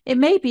map, it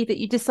may be that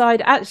you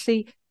decide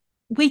actually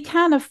we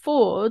can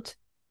afford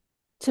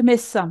to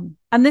miss some.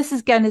 And this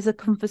again is a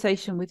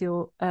conversation with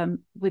your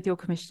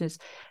commissioners,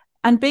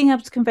 and being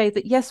able to convey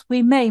that yes,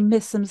 we may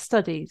miss some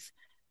studies,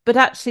 but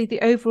actually the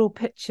overall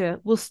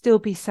picture will still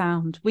be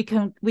sound.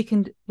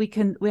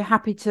 We're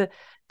happy to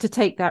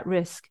take that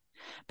risk.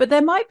 But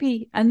there might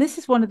be, and this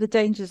is one of the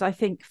dangers, I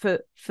think,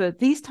 for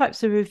these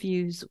types of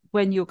reviews,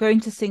 when you're going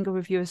to single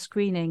reviewer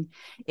screening,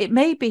 it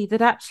may be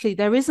that actually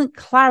there isn't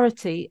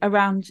clarity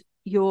around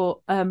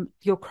your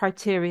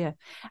criteria,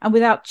 and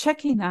without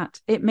checking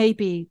that, it may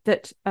be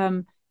that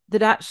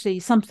that actually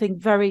something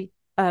very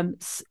a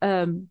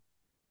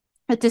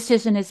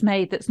decision is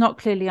made that's not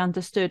clearly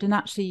understood, and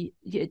actually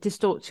it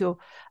distorts your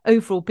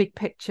overall big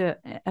picture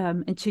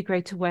in too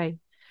great a way.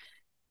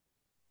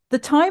 The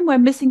time where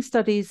missing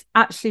studies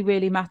actually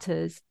really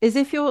matters is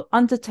if you're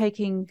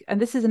undertaking, and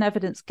this is an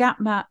evidence gap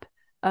map,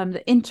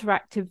 the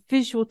interactive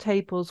visual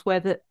tables where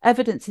the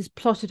evidence is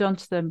plotted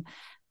onto them.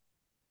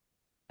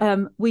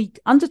 We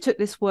undertook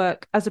this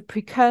work as a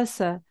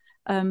precursor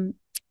to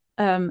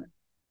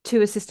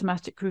a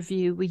systematic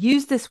review. We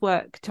used this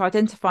work to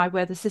identify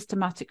where the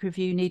systematic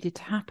review needed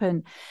to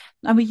happen.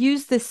 And we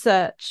used this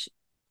search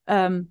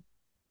and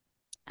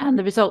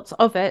the results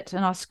of it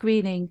and our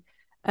screening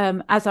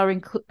as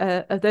our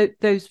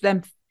those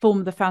then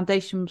form the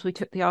foundations. We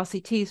took the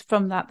RCTs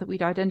from that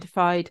we'd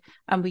identified,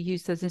 and we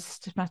used those in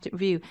systematic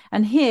review.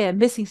 And here,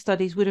 missing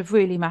studies would have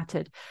really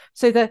mattered.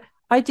 So the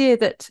idea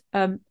that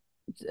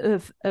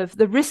of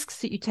the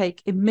risks that you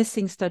take in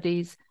missing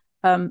studies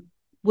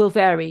will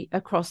vary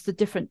across the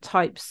different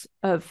types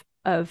of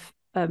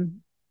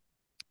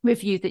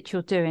review that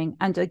you're doing.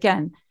 And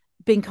again,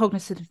 being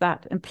cognizant of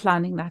that and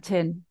planning that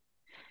in.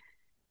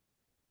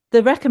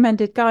 The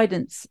recommended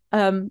guidance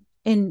from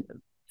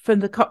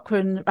the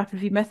Cochrane Rapid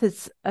Review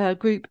Methods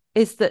group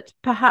is that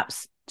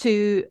perhaps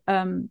to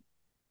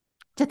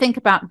think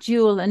about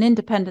dual and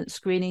independent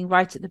screening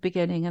right at the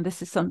beginning. And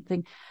this is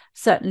something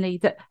certainly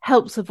that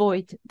helps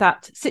avoid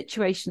that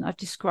situation I've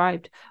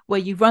described, where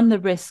you run the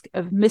risk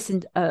of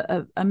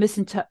a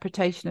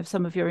misinterpretation of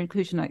some of your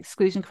inclusion and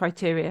exclusion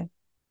criteria.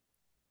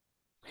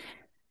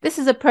 This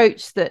is an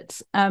approach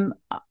that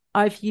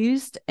I've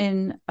used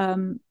in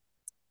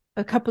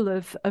a couple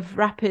of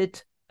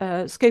rapid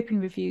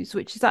scoping reviews,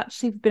 which has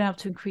actually been able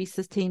to increase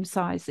the team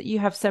size, that you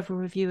have several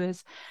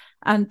reviewers.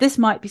 And this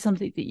might be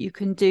something that you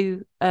can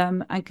do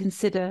and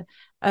consider.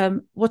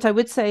 What I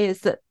would say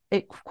is that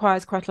it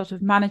requires quite a lot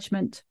of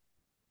management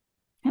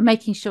and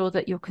making sure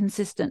that you're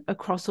consistent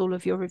across all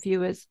of your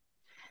reviewers.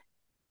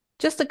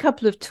 Just a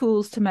couple of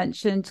tools to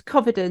mention: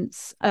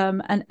 Covidence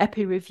and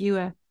Epi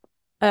Reviewer.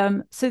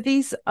 So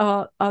these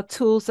are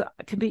tools that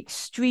can be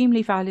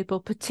extremely valuable,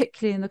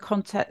 particularly in the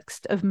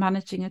context of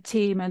managing a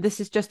team. And this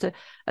is just a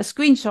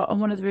screenshot on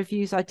one of the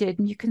reviews I did,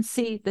 and you can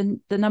see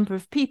the number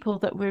of people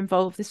that were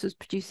involved. This was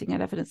producing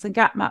an evidence and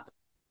gap map,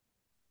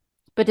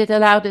 but it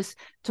allowed us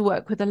to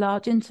work with a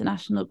large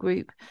international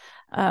group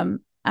and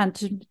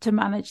to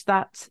manage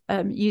that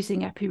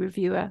using Epi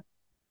Reviewer.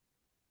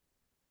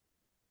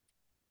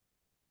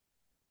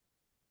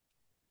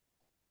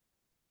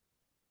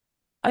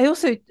 I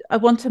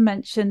want to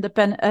mention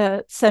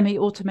the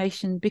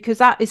semi-automation, because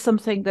that is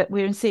something that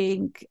we're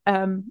seeing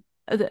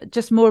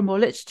just more and more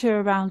literature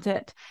around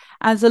it.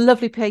 And there's a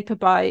lovely paper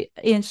by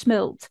Ian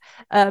Schmilt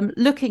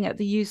looking at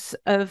the use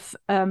of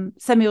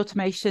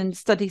semi-automation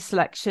study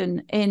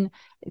selection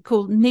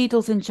called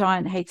needles in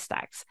giant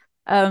haystacks.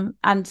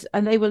 And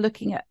they were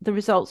looking at the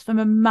results from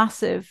a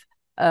massive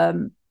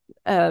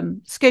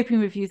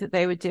scoping review that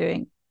they were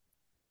doing.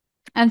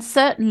 And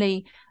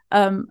certainly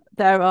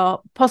there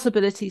are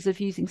possibilities of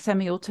using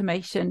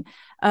semi-automation,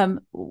 and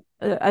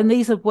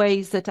these are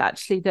ways that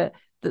actually the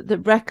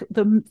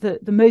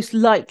most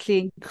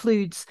likely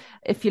includes,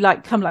 if you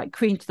like, come like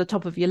cream to the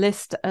top of your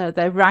list.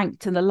 They're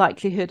ranked and the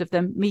likelihood of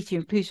them meeting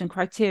inclusion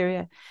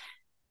criteria.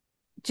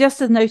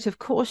 Just a note of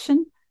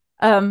caution,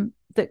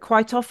 that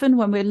quite often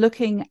when we're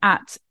looking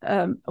at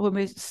when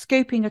we're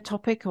scoping a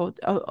topic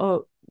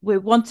or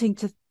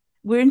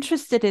we're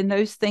interested in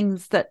those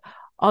things that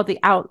are the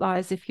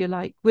outliers, if you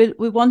like. We're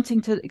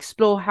wanting to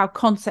explore how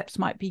concepts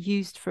might be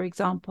used, for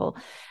example.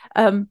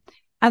 And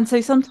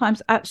so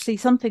sometimes actually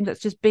something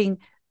that's just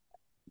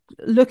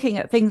looking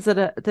at things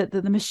that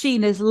the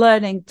machine is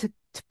learning to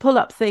pull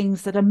up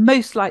things that are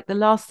most like the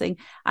last thing.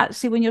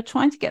 Actually, when you're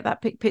trying to get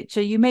that big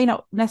picture, you may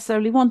not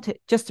necessarily want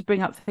it just to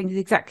bring up things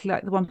exactly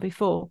like the one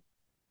before.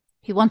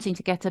 You're wanting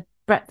to get a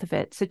breadth of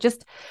it. So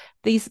just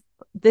these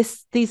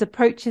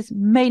approaches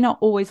may not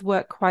always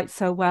work quite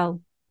so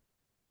well.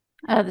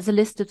 There's a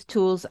list of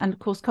tools, and of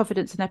course,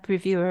 Confidence and Epi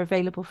Review are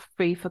available for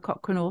free for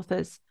Cochrane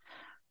authors.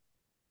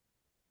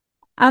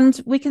 And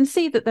we can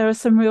see that there are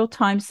some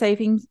real-time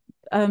savings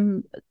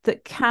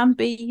that can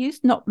be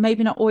used,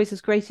 maybe not always as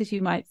great as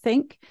you might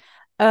think,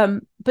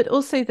 but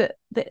also that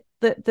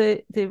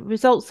the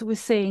results that we're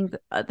seeing,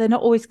 they're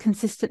not always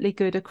consistently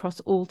good across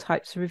all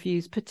types of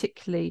reviews.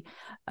 Particularly,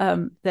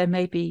 there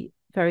may be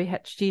very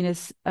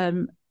heterogeneous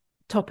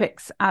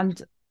topics,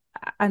 and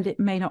it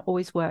may not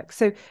always work.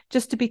 So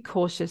just to be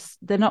cautious,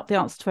 they're not the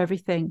answer to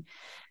everything.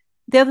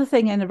 The other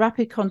thing in a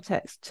rapid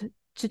context,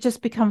 to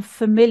just become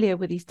familiar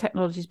with these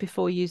technologies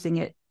before using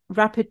it.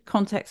 Rapid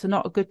contexts are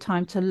not a good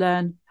time to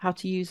learn how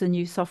to use a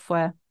new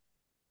software.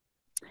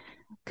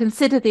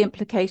 Consider the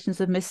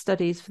implications of missed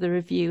studies for the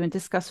review and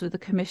discuss with the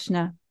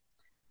commissioner,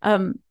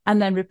 and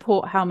then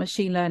report how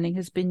machine learning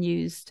has been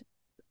used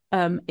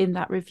in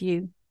that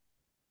review.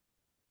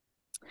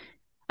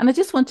 And I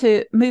just want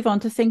to move on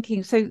to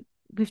thinking. So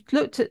we've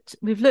looked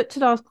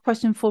at our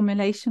question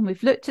formulation,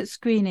 we've looked at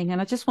screening,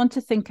 and I just want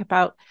to think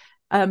about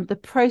the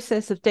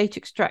process of data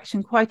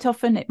extraction. Quite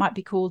often it might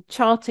be called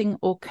charting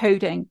or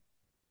coding.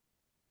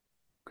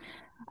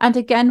 And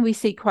again, we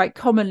see quite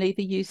commonly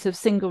the use of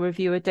single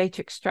reviewer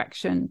data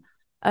extraction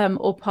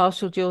or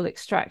partial dual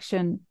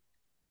extraction.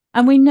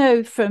 And we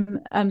know from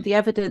the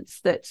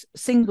evidence that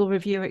single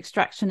reviewer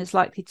extraction is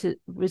likely to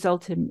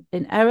result in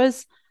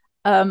errors.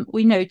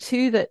 We know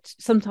too that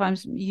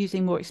sometimes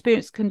using more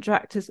experienced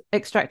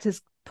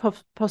extractors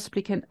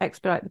possibly can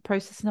expedite the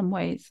process in some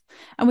ways.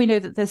 And we know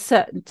that there's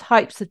certain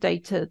types of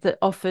data that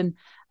often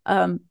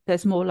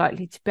there's more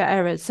likely to be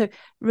errors. So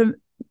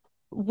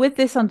with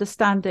this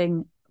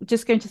understanding, we're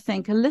just going to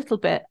think a little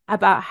bit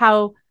about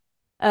how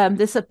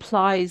this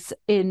applies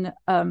in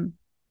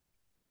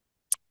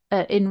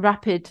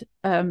rapid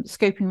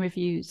scoping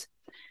reviews.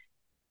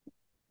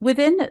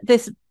 Within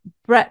this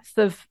breadth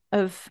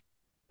of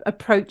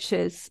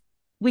approaches,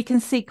 we can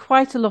see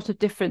quite a lot of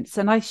difference.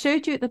 And I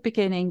showed you at the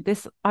beginning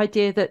this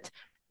idea that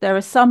there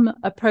are some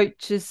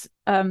approaches,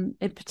 in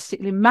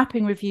particularly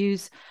mapping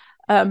reviews,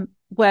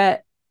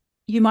 where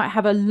you might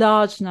have a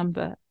large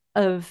number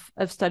of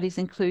studies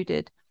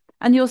included.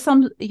 And you'll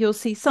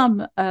see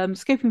some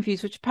scoping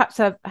reviews which perhaps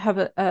have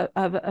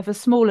a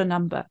smaller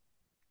number.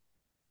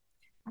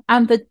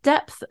 And the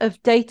depth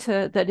of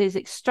data that is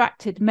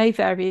extracted may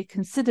vary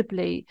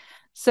considerably.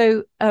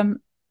 So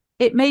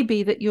it may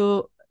be that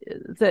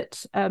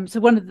so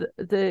one of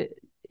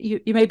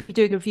you may be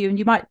doing a review and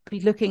you might be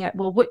looking at,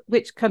 well,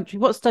 which country,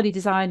 what study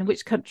design, and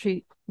which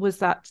country was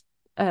that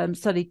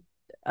study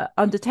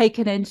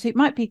undertaken in. So it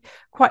might be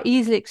quite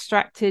easily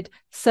extracted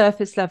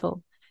surface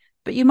level.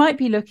 But you might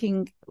be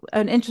looking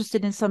and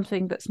interested in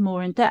something that's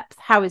more in depth.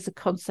 How is a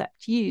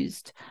concept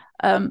used?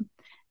 And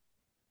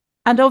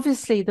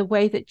obviously, the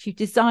way that you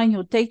design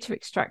your data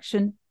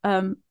extraction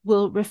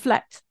will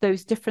reflect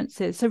those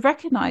differences. So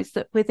recognize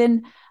that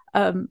within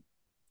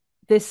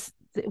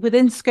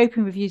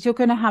scoping reviews, you're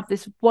going to have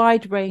this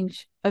wide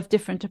range of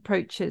different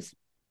approaches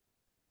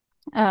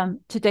to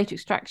data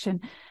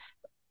extraction.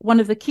 One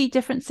of the key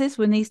differences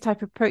with these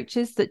type of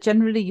approaches that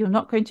generally you're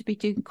not going to be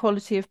doing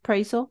quality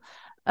appraisal.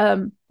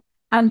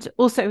 And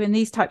also in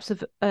these types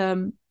of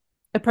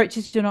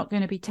approaches, you're not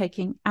going to be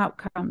taking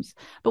outcomes.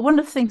 But one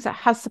of the things that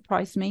has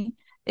surprised me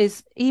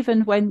is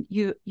even when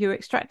you're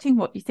extracting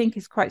what you think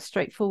is quite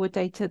straightforward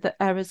data, that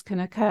errors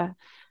can occur.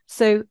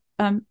 So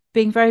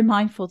being very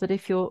mindful that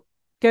if you're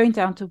going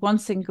down to one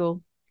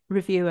single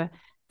reviewer,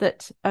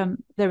 that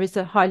there is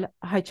a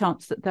high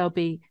chance that there'll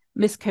be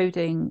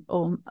miscoding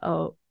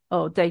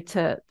or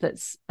data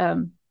that's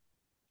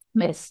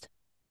missed.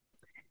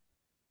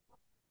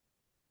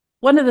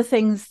 One of the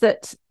things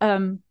that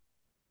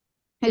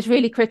is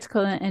really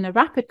critical in a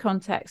rapid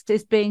context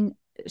is being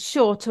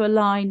sure to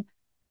align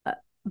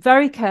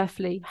very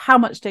carefully how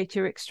much data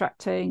you're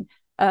extracting.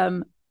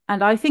 And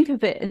I think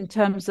of it in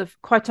terms of,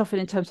 quite often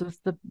in terms of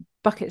the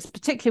buckets,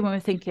 particularly when we're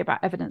thinking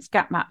about evidence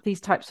gap map,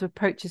 these types of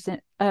approaches,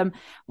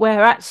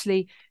 where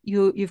actually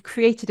you've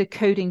created a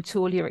coding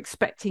tool, you're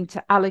expecting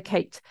to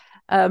allocate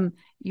as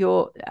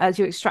you're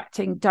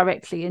extracting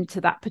directly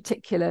into that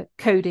particular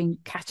coding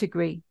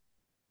category.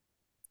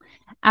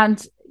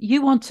 And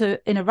you want to,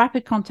 in a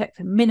rapid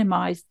context,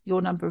 minimize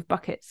your number of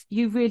buckets.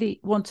 You really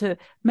want to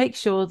make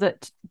sure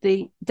that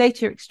the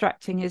data you're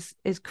extracting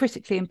is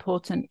critically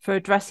important for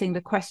addressing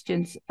the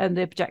questions and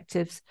the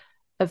objectives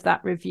of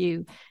that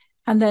review.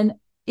 And then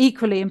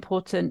equally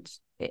important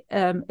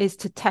is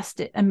to test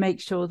it and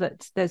make sure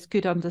that there's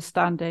good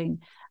understanding.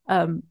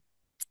 And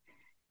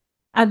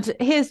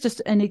here's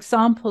just an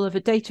example of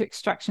a data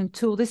extraction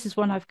tool. This is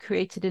one I've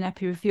created in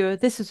EpiReviewer.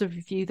 This is a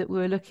review that we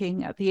were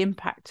looking at the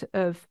impact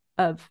of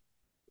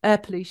air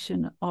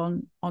pollution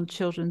on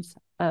children's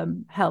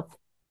health.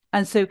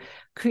 And so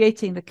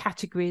creating the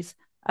categories.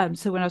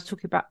 So when I was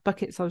talking about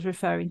buckets, I was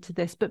referring to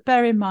this. But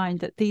bear in mind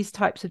that these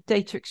types of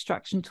data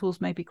extraction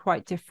tools may be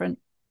quite different.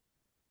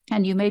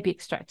 And you may be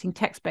extracting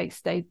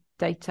text-based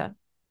data.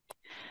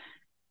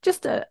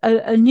 Just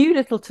a new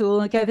little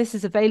tool. Again, this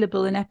is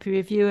available in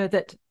EpiReviewer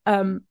that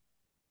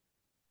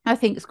I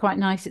think is quite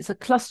nice. It's a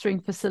clustering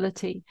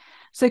facility.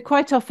 So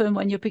quite often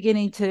when you're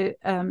beginning to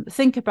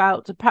think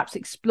about, to perhaps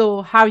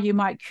explore how you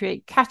might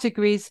create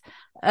categories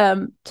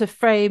to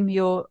frame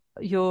your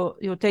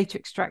data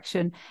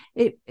extraction,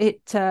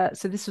 so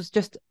this was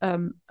just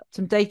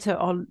some data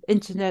on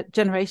internet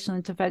generational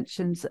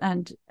interventions,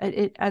 and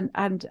it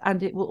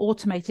will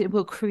automate it. It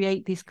will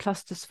create these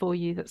clusters for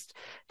you. That's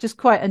just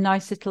quite a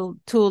nice little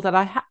tool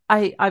that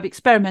I've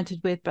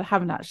experimented with but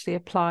haven't actually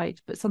applied,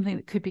 but something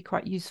that could be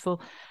quite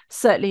useful,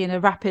 certainly in a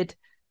rapid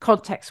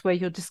context where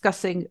you're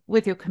discussing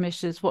with your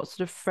commissioners what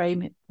sort of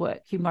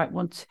framework you might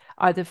want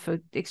either for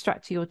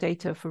extracting your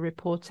data or for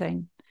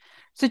reporting.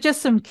 So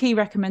just some key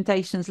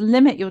recommendations: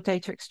 limit your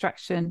data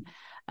extraction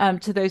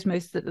to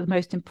the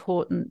most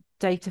important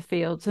data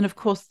fields. And of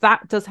course,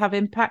 that does have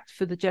impact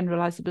for the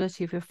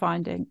generalizability of your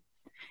finding.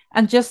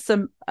 And just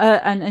some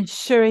and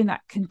ensuring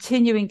that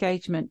continued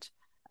engagement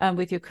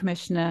with your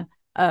commissioner.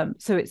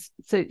 So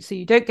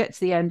you don't get to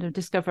the end and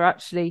discover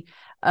actually,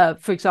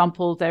 for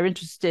example, they're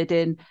interested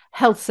in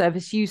health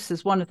service use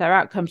as one of their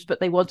outcomes, but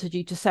they wanted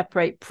you to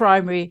separate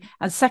primary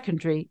and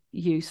secondary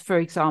use, for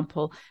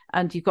example,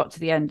 and you got to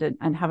the end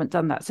and haven't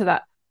done that. So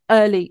that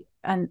early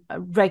and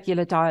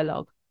regular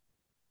dialogue.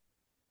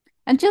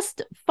 And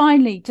just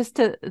finally, just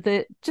a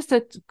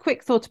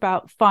quick thought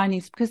about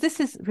findings, because this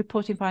is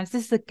reporting findings.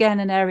 This is again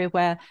an area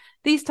where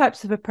these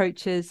types of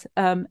approaches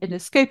in a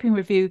scoping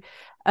review,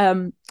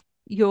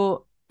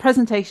 your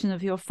presentation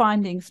of your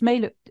findings may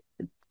look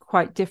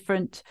quite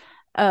different.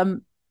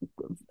 A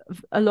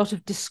lot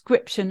of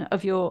description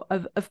of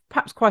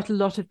perhaps quite a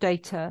lot of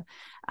data.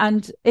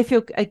 And if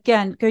you're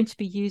again going to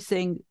be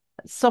using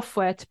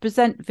software to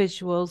present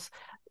visuals,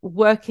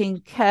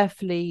 working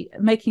carefully,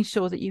 making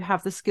sure that you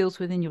have the skills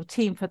within your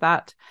team for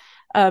that.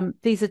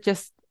 These are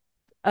just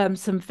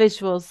some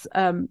visuals.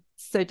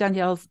 So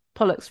Danielle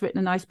Pollock's written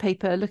a nice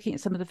paper looking at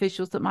some of the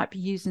visuals that might be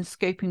used in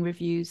scoping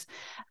reviews.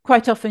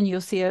 Quite often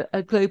you'll see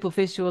a global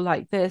visual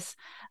like this,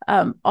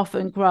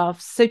 often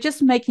graphs. So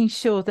just making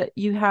sure that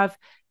you have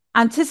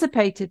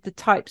anticipated the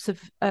types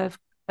of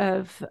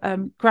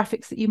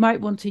graphics that you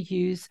might want to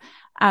use,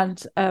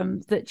 and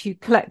that you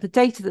collect the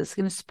data that's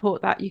going to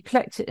support that. You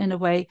collect it in a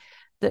way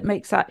that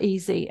makes that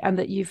easy, and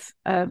that you've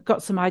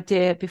got some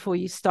idea before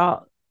you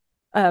start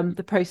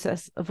the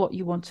process of what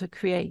you want to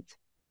create.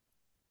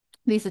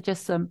 These are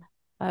just some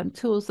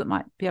tools that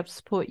might be able to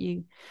support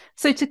you.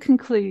 So to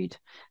conclude,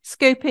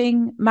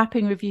 scoping,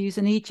 mapping reviews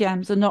and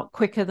EGMs are not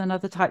quicker than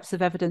other types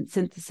of evidence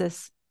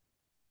synthesis.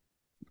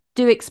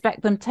 Do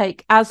expect them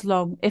take as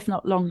long, if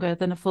not longer,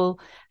 than a full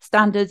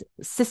standard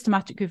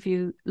systematic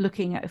review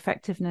looking at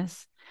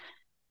effectiveness.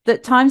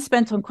 That time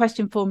spent on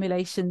question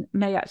formulation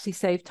may actually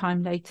save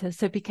time later.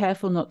 So be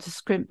careful not to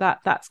scrimp that.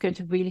 That's going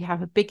to really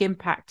have a big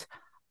impact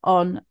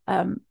on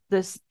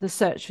the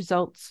search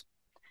results.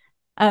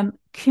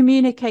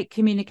 Communicate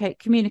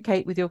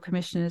with your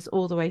commissioners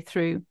all the way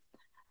through.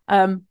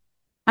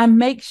 And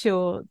make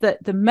sure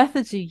that the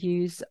methods you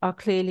use are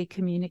clearly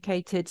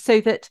communicated,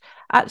 so that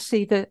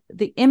actually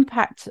the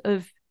impact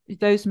of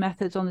those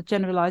methods on the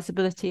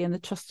generalizability and the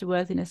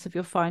trustworthiness of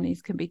your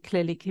findings can be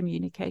clearly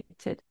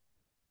communicated.